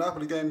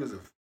Monopoly game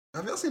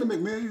have y'all seen the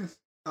McMillions?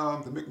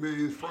 The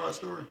McMillions fraud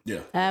story?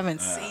 Yeah. I haven't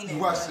seen it. You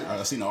watched it?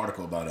 I've seen an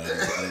article about it.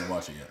 I didn't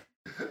watch it yet.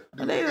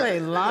 They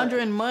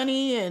laundering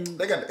money and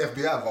they got the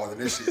FBI involved in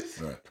this shit.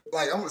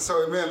 Right.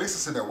 Lisa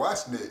sitting there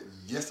watching it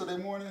yesterday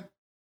morning,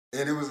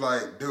 and it was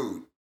like,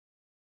 dude,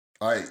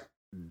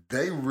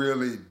 they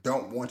really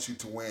don't want you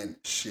to win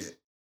shit.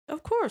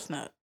 Of course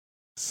not.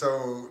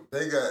 So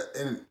they got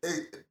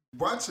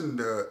watching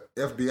the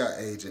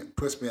FBI agent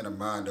puts me in the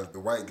mind of the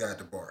white guy at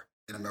the bar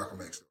in a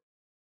Malcolm X.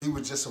 He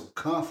was just so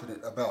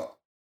confident about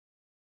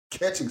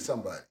catching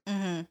somebody.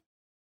 Mm-hmm.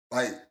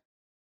 Like,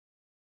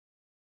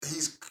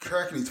 he's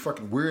cracking these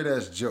fucking weird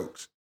ass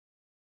jokes.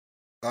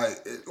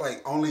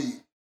 Like only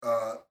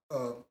a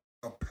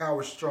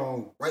power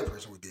strong white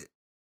person would get.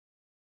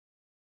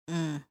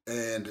 Mm.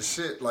 And the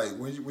shit, like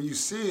when you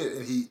see it,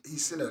 and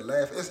he's sitting there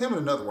laughing. It's him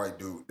and another white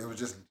dude that was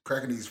just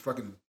cracking these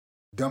fucking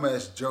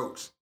dumbass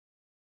jokes,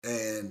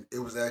 and it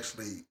was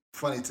actually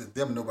funny to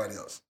them and nobody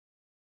else.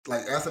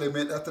 Like after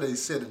they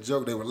said the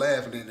joke, they were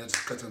laughing, and then they just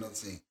cut to another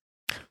scene.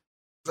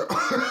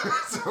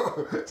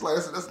 So it's like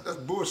that's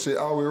bullshit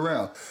all the way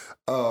around.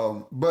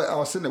 But we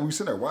were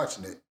sitting there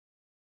watching it,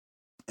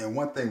 and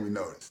one thing we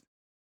noticed.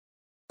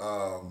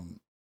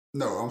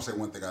 No, I'm gonna say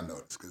one thing I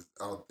noticed because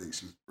I don't think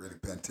she was really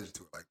paying attention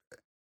to it like that.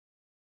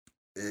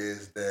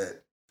 Is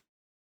that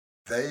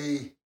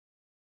a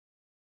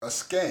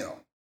scam?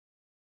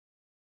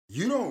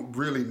 You don't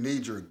really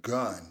need your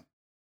gun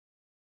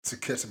to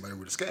catch somebody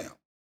with a scam.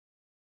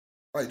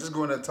 Right, just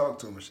go in there and talk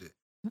to them and shit.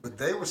 But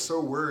they were so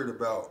worried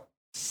about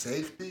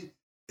safety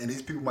and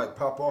these people might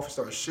pop off and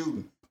start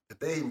shooting that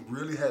they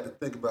really had to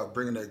think about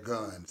bringing their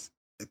guns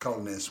and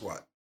calling in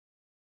SWAT.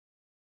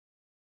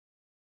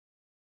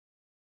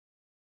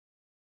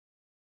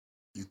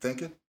 You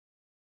thinking?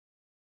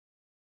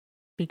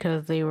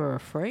 Because they were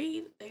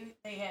afraid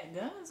they had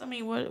guns? I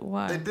mean,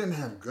 why? They didn't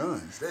have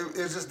guns.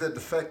 It's just that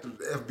the fact that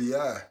the FBI,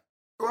 well,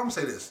 I'm going to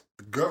say this,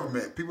 the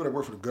government, people that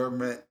work for the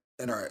government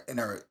and are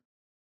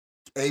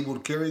able to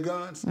carry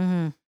guns,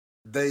 Mm-hmm.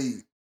 they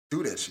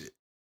do that shit.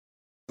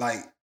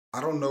 Like, I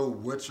don't know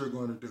what you're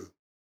going to do,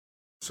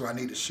 so I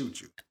need to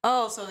shoot you.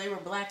 Oh, so they were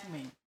black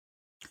men.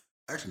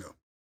 Actually, no.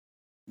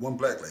 One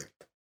black lady.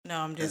 No,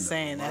 I'm just And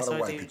saying a that's lot of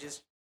why white they were people.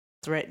 just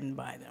threatened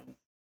by them.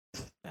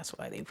 That's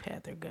why they've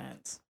had their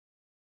guns.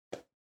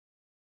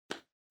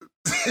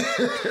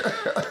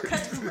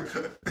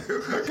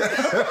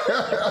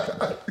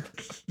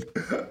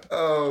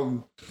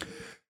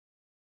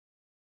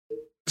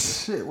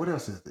 Shit, what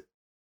else is it?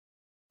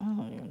 I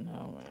don't even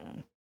know,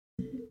 man.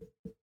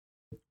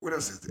 What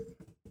else is it?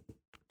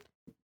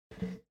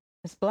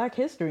 It's Black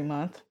History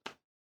Month.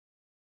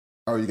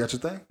 Oh, you got your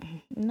thing?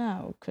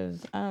 No,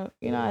 because I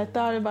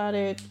thought about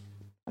it.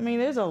 I mean,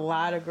 there's a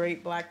lot of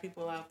great black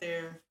people out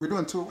there. We're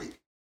doing 2 a week.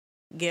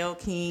 Gayle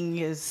King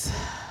is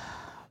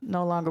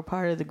no longer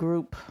part of the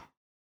group. I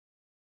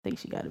think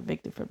she got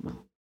evicted from the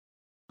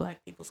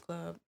Black People's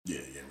Club. Yeah,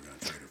 we're gonna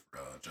trade it for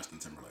Justin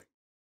Timberlake.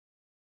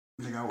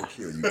 Nigga, I will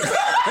kill you.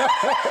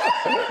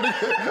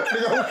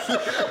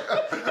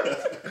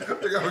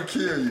 Nigga, I will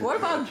kill you. What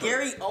about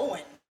Gary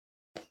Owen?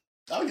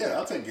 Oh yeah,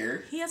 I'll take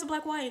Gary He has a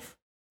black wife.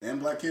 and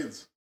black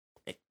kids.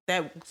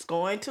 That's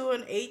going to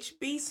an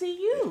HBCU.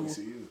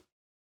 HBCU.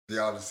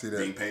 Y'all just see that?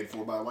 Being paid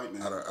for by a white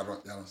man. Y'all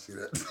don't see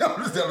that. Y'all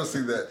don't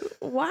see that.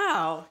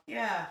 Wow.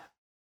 Yeah.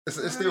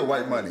 It's still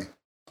white money.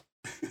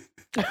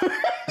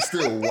 It's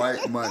still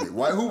white money.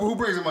 Who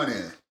brings the money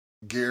in?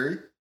 Gary.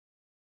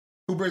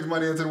 Who brings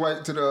money into the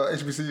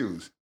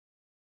HBCUs?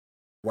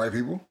 White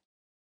people.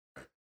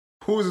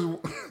 Who's his? No,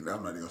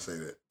 I'm not even gonna say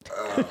that.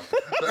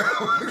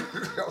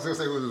 I was gonna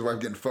say who's his wife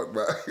getting fucked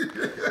by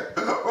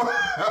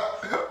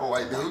a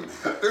white dude.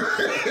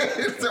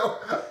 So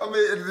I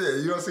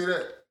mean, you don't see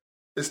that.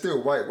 It's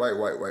still white. But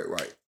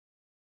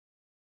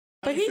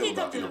How do you he feel can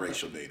about come to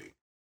interracial dating.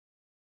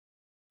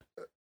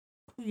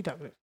 Who you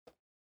talking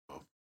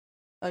about?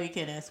 Oh, you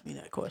can't ask me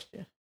that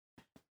question.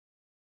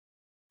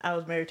 I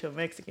was married to a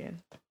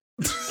Mexican.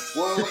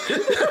 Well,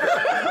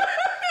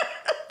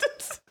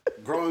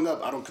 growing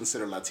up, I don't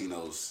consider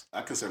Latinos.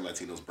 I consider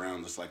Latinos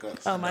brown, just like us.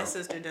 Oh, my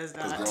sister does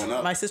not. growing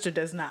up- My sister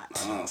does not.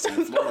 So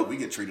in Florida, we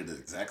get treated the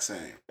exact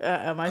same.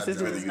 My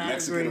sister Whether does you not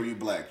Mexican or agree. you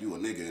black, you a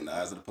nigga in the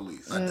eyes of the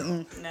police.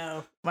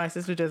 No, my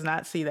sister does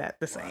not see that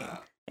the same. Wow.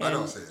 I And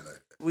don't say it like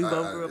that. we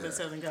both grew up yeah. in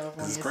Southern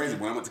California. This is crazy.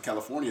 When I went to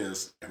California,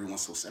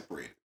 everyone's so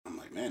separated. I'm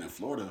like, man, in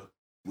Florida,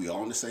 we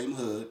all in the same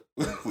hood.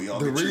 We all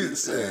get treated the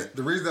same.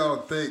 The reason I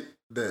don't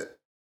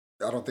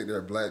think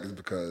they're black is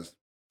because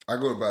I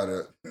go about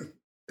it,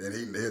 and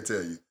he'll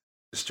tell you,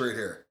 it's straight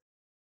hair.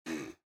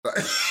 Like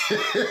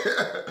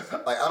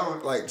I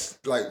don't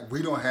like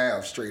we don't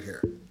have straight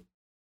hair,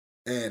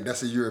 and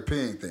that's a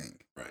European thing,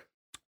 Right.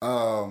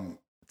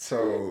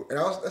 So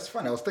that's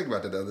funny. I was thinking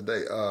about that the other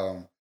day.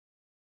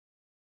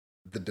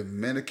 The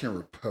Dominican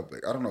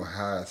Republic. I don't know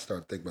how I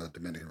started thinking about the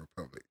Dominican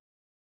Republic,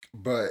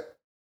 but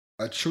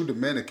a true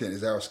Dominican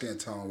is our skin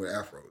tone with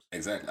afros.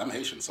 Exactly. I'm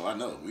Haitian, so I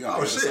know. We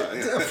all Oh shit!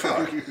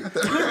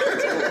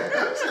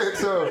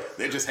 So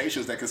they're just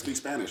Haitians that can speak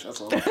Spanish. That's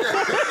all.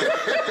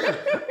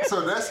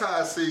 so that's how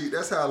I see.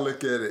 That's how I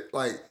look at it.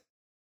 Like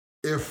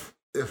if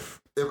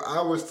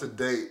I was to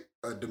date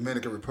a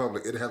Dominican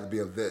Republic, it'd have to be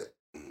a vet.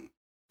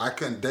 I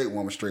couldn't date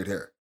one with straight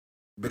hair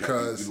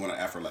because you want an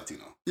Afro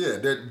Latino. yeah,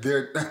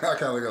 they're I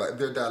kind of look like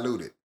they're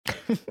diluted.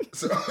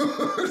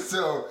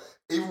 So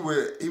even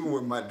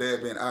with my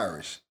dad being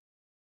Irish,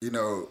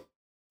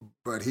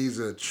 but he's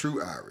a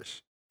true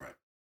Irish. Right.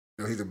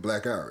 He's a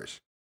black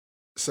Irish.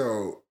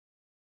 So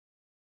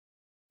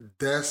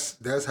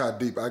That's how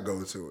deep I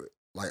go to it.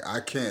 Like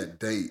I can't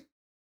date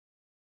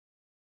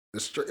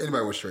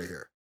anybody with straight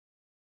hair,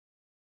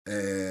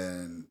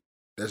 and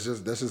that's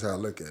just how I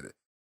look at it.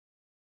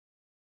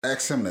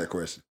 Ask him that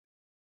question.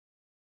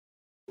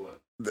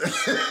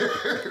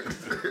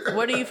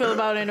 What do you feel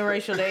about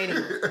interracial dating?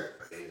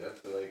 Hey, I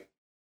feel like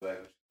black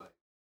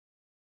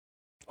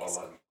all Is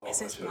my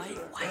this children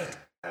white?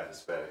 have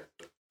Hispanic.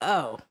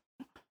 Oh.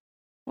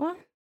 What?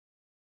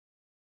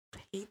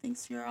 He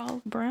thinks you're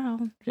all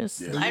brown.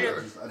 Just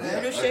lighter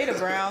shade of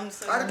brown.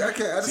 So. I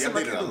can't. I See, I've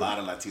dated a lot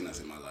of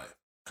Latinas in my life.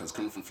 Because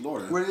coming from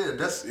Florida. Well, yeah,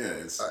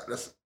 it's I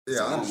understand.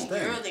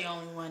 You're the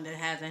only one that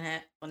hasn't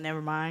had. Well,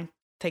 never mind.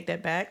 Take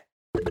that back.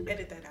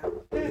 Edit that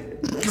out.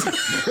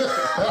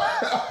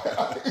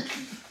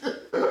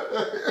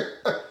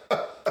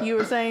 You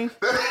were saying?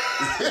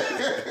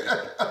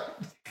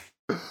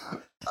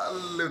 I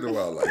lived a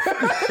wild life.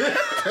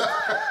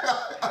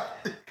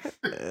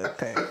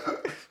 Okay.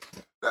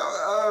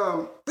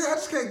 No, yeah, I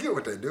just can't get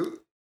with that, dude.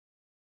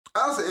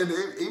 Honestly, and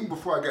even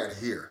before I got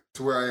here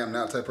to where I am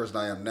now, the type of person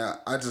I am now,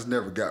 I just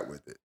never got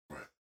with it.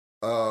 Right.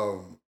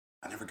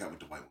 I never got with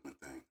the white woman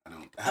thing. I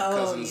have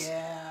cousins.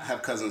 Yeah. I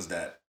have cousins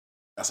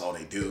that's all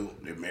they do.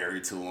 They're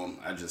married to them.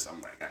 I'm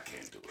like, I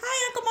can't do it.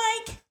 Hi, Uncle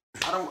Mike.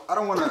 I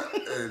don't want to.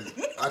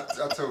 I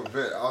told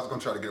Vet I was gonna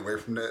try to get away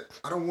from that.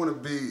 I don't want to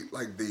be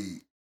like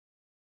the.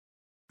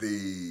 I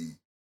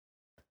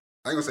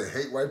ain't gonna say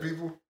hate white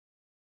people.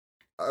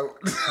 I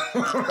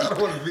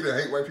don't want to be the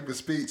hate white people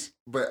speech,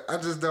 but I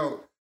just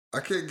don't. I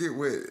can't get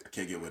with it. I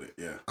can't get with it.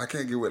 Yeah. I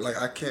can't get with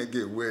I can't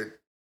get with.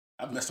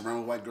 I've messed around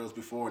with white girls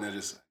before, and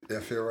They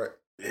feel right.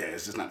 Yeah,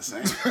 it's just not the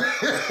same.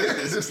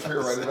 It's just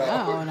feel right at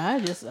all. Oh, and I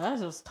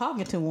was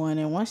talking to one,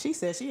 and once she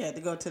said she had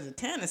to go to the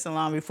tanning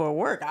salon before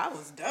work, I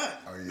was done.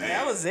 Oh, yeah.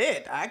 That was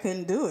it. I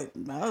couldn't do it.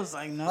 I was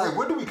like, no. Like,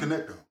 what do we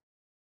connect on?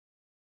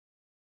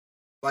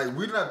 Like,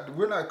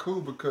 we're not cool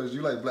because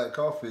you like black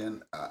coffee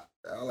and I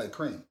like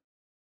cream.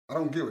 I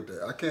don't get with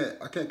that. I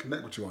can't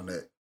connect with you on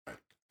that.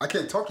 I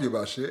can't talk to you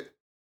about shit.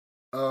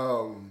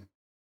 You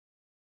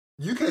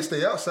can't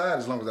stay outside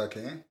as long as I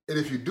can, and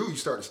if you do, you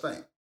start to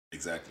stink.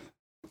 Exactly.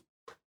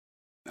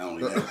 Not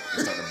only that, you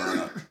start to burn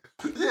up.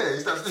 Yeah,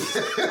 you start.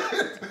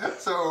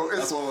 So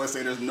that's why I always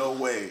say there's no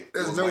way.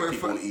 There's no way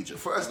people in Egypt.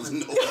 For us there's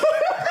no way.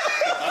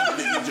 I've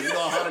been in Egypt. You know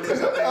how hot it is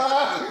up there?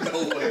 No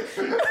way.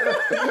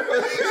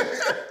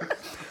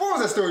 What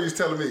was that story you was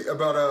telling me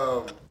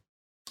about?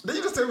 Did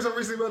you just tell me something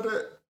recently about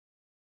that?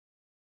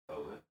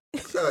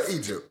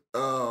 Egypt.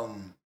 They're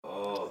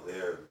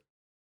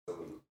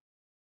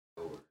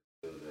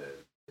the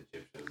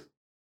Egyptians,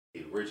 the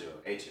original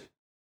ancient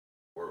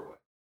worldwide.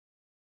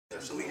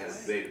 So we had a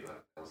debate about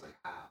it. I was like,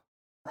 how?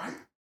 Right.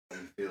 How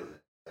do you feel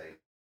that? Like,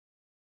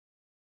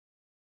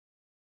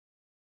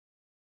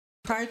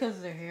 Probably because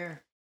of their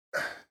hair.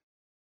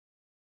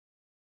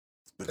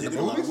 But they did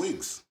a lot of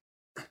wigs.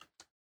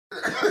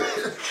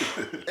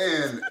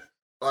 And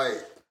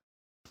like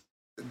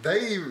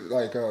they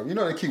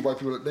they keep white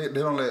people. They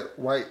don't let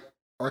white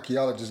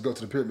archaeologists go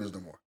to the pyramids no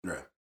more.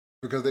 Right.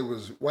 Because they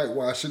was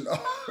whitewashing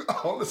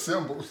all the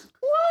symbols.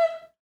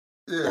 What?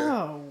 Yeah.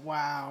 Oh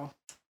wow.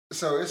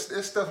 So it's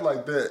stuff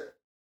like that,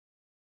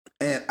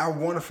 and I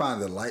want to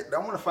find the light. I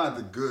want to find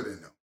the good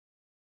in them.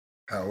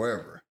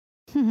 However,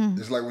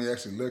 it's like when you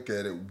actually look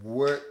at it,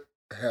 what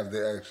have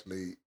they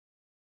actually?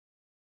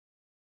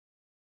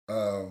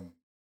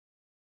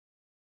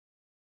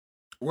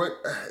 What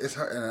it's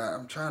hard, and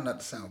I'm trying not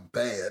to sound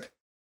bad.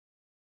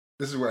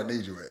 This is where I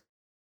need you at.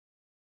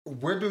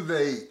 Where do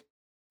they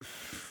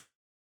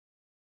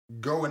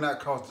go and not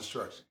cause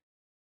destruction?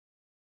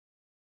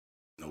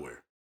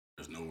 Nowhere.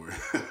 There's nowhere.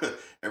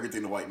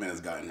 Everything the white man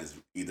has gotten has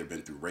either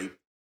been through rape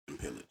and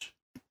pillage.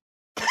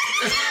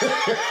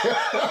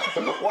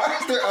 Why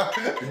is there?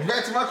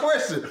 Back to my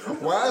question.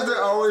 Why is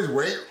there always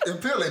rape and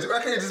pillage?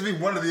 Why can't it just be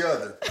one or the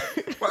other?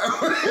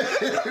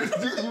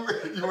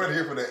 You weren't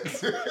here for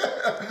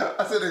that.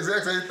 I said the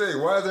exact same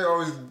thing. Why is there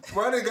always?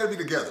 Why they gotta be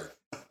together?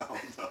 I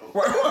don't know.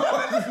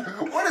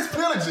 What is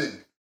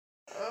pillaging?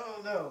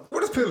 Oh no.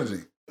 What is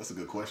pillaging? That's a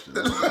good question.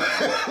 What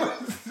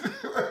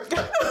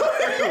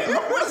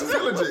is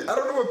pillaging? I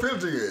don't know what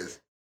pillaging is.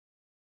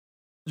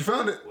 You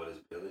found it? what is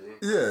pillaging?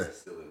 Yeah.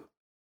 It's still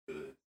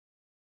good.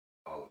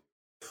 All of it.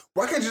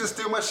 Why can't you just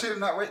steal my shit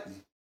and not rape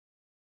me?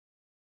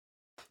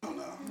 Oh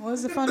no.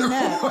 What's the fun in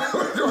that?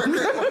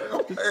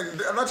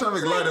 I'm not trying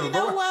to make light of it. You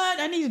know what?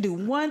 I need to do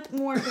one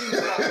more thing.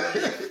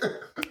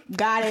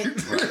 Got it.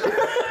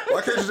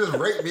 Why can't you just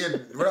rape me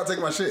without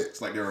taking my shit?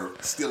 It's like they're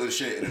stealing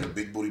shit and then a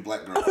big booty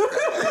black girl.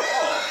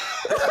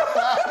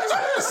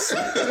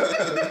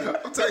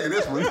 I'm taking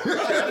this one.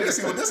 I need to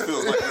see what this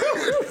feels like.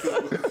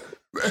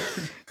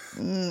 I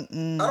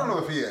don't know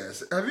if he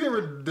has. Have you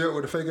ever dealt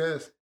with a fake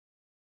ass?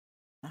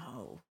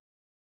 No.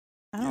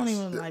 I don't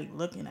even like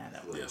looking at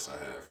them. Yes, I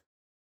have.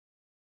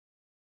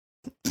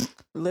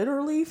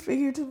 Literally,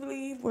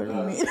 figuratively, what do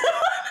you mean?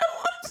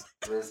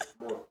 It's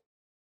more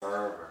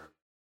firm or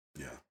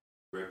Yeah.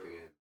 gripping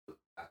it.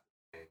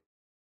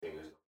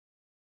 Fingers.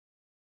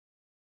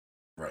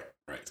 Right.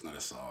 It's not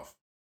as soft.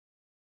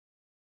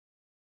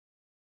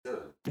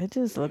 It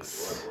just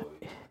looks.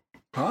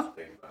 Huh?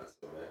 Think about it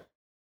so much.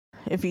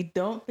 If you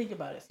don't think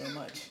about it so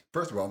much.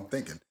 First of all, I'm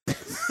thinking.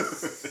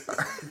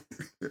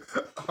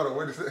 Hold on,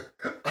 wait a second.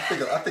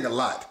 I think a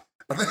lot.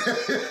 I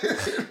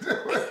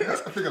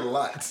think a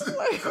lot. Is this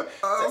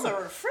a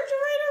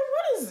refrigerator?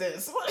 What is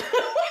this?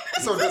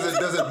 So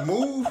does it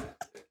move?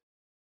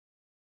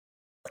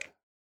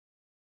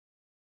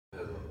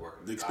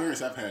 The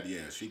experience I've had,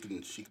 yeah, she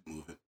can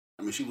move it.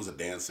 I mean, she was a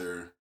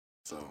dancer,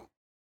 so.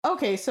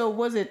 Okay, so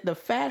was it the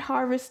fat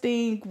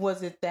harvesting?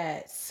 Was it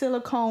that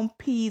silicone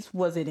piece?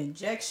 Was it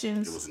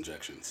injections? It was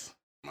injections.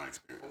 My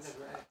experience.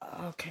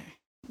 Okay.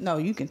 No,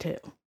 you can tell.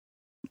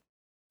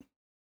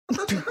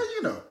 How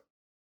you know?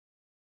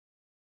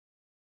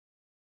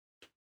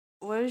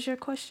 What is your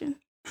question?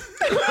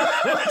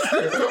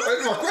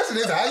 My question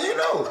is, how you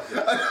know?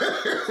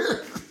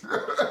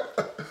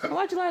 I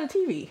watch a lot of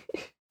TV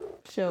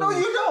shows. No,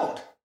 you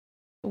don't.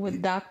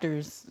 With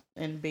doctors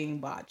and being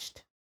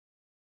botched.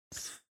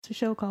 It's a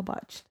show called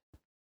Botched.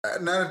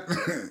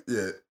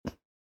 Yeah.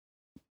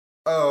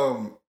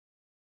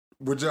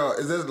 Would y'all?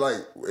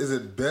 Is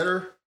it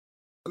better?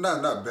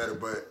 Not better,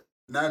 but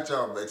now that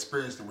y'all have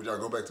experienced it, would y'all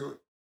go back to it?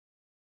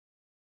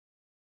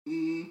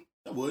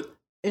 I would.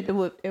 It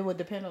would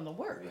depend on the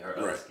work. I mean, her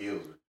other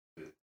skills were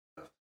good.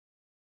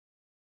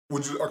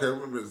 Would you? Okay,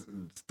 let's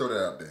throw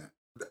that out there.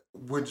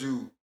 Would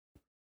you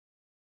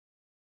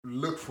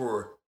look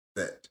for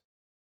that?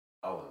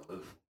 I would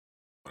look for.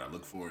 Would I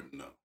look for it?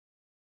 No.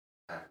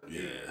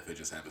 Yeah, if it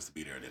just happens to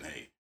be there, then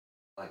hey.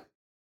 Like.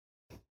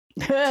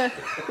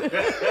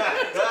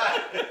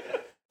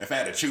 If I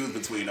had to choose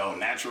between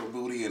natural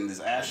booty and his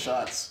ass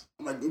shots,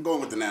 I'm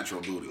going with the natural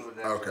booty.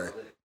 Okay.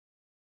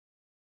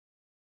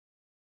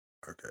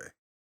 Okay.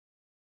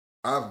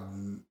 I've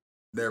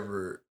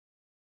never.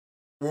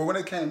 Well, when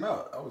it came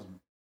out, I was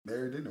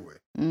married anyway.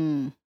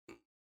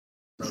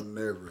 I've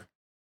never.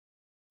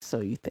 So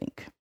you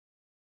think?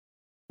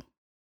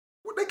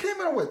 Well, they came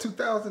out what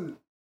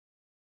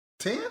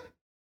 2010?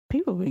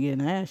 People been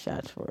getting ass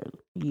shots for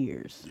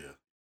years. Yeah,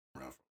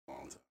 around for a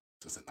long time.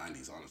 Since the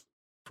 90s, honestly.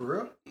 For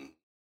real?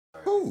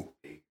 Who?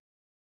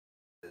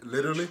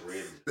 Literally? Literally.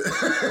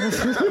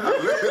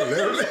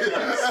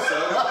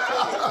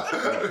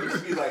 It used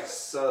to be like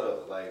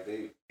subtle. Like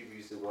people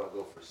used to want to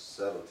go for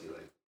subtlety.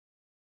 Like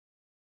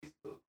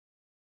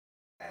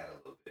add a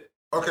little bit.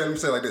 Okay, let me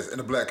say it like this: in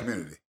the black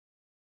community,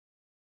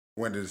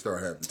 when did it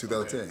start happening?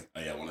 2010.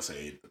 Okay. Yeah, I want to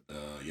say,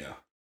 yeah.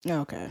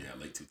 Okay. Yeah,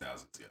 late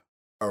 2000s. Yeah.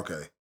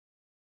 Okay.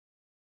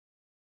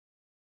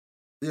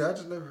 Yeah, I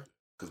just never.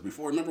 Because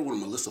before, remember when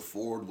Melissa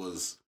Ford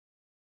was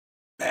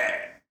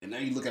bad, and now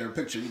you look at her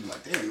picture, you be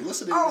like, damn,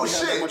 Melissa didn't really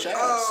have that much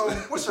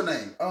ass. What's her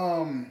name?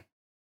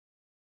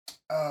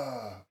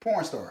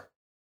 Porn star.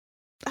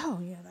 Oh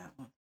yeah, that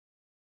one.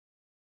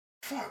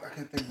 Fuck, I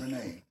can't think of her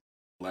name.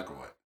 Black or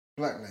white?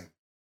 Black lady.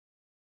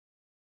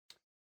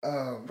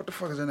 What the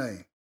fuck is her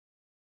name?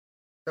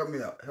 Help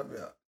me out.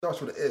 Starts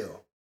with an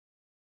L.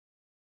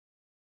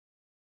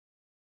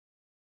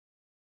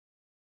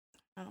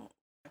 I don't.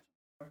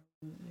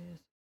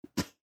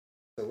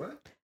 So what?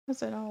 I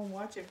said I don't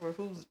watch it for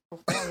who's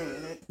performing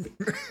in it.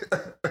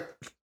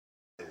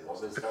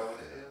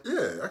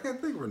 Yeah, I can't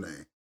think of her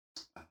name.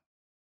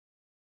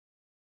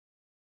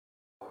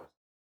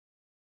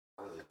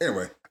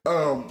 Anyway,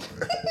 so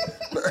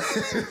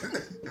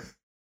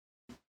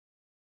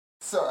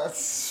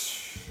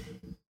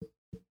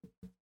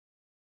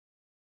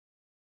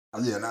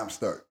yeah, now I'm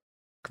stuck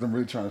because I'm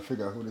really trying to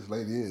figure out who this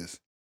lady is.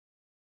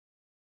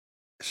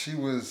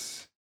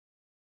 She's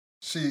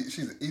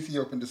of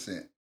Ethiopian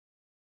descent.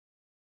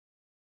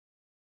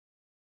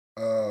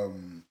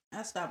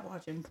 I stopped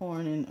watching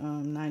porn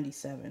in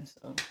 '97,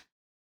 so.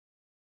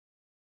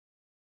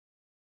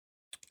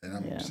 And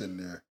I'm sitting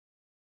there.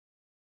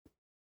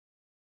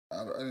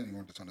 I didn't even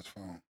want this on his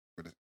phone,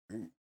 but it's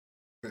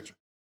picture.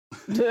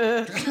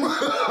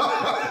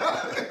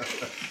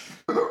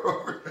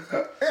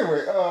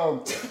 Anyway,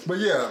 but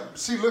yeah,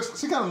 she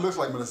kind of looks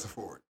like Melissa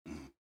Ford.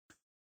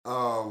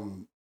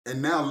 And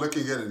now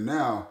looking at her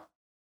now,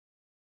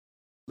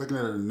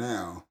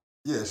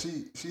 yeah,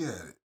 she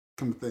had it.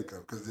 Come to think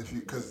of, because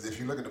if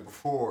you look at the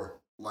before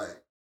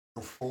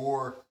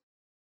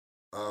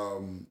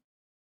the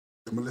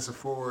Melissa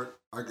Ford,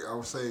 I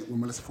would say when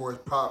Melissa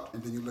Ford popped,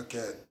 and then you look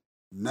at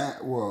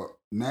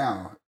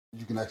now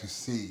you can actually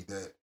see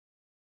that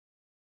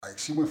like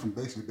she went from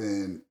basically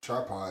being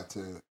tripod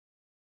to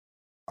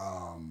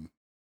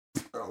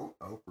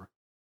Oprah.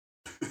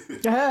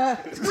 I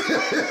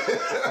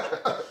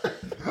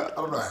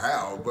don't know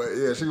how, but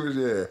yeah, she was.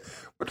 Yeah,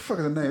 what the fuck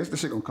is her name? This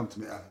shit gonna come to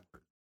me.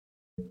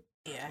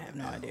 Yeah, I have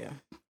no idea.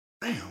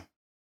 Damn.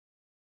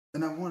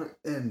 And I want to.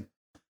 And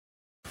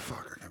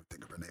fuck, I can't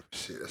think of her name for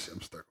shit. That shit,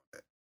 I'm stuck on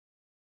that.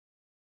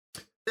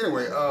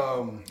 Anyway,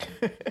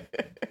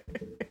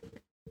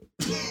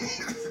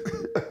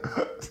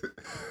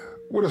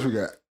 what else we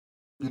got?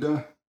 You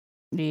done?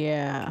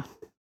 Yeah.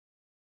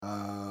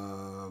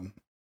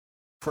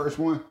 First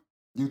one,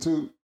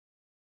 YouTube.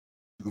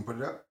 You gonna put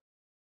it up?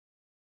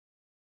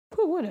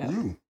 Put what up?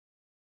 You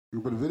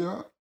can put a video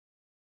up?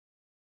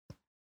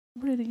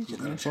 What did he get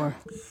me for?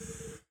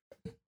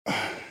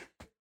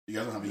 You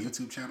guys don't have a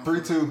YouTube channel?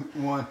 3, 2,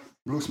 1.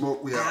 Blue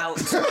smoke. We out.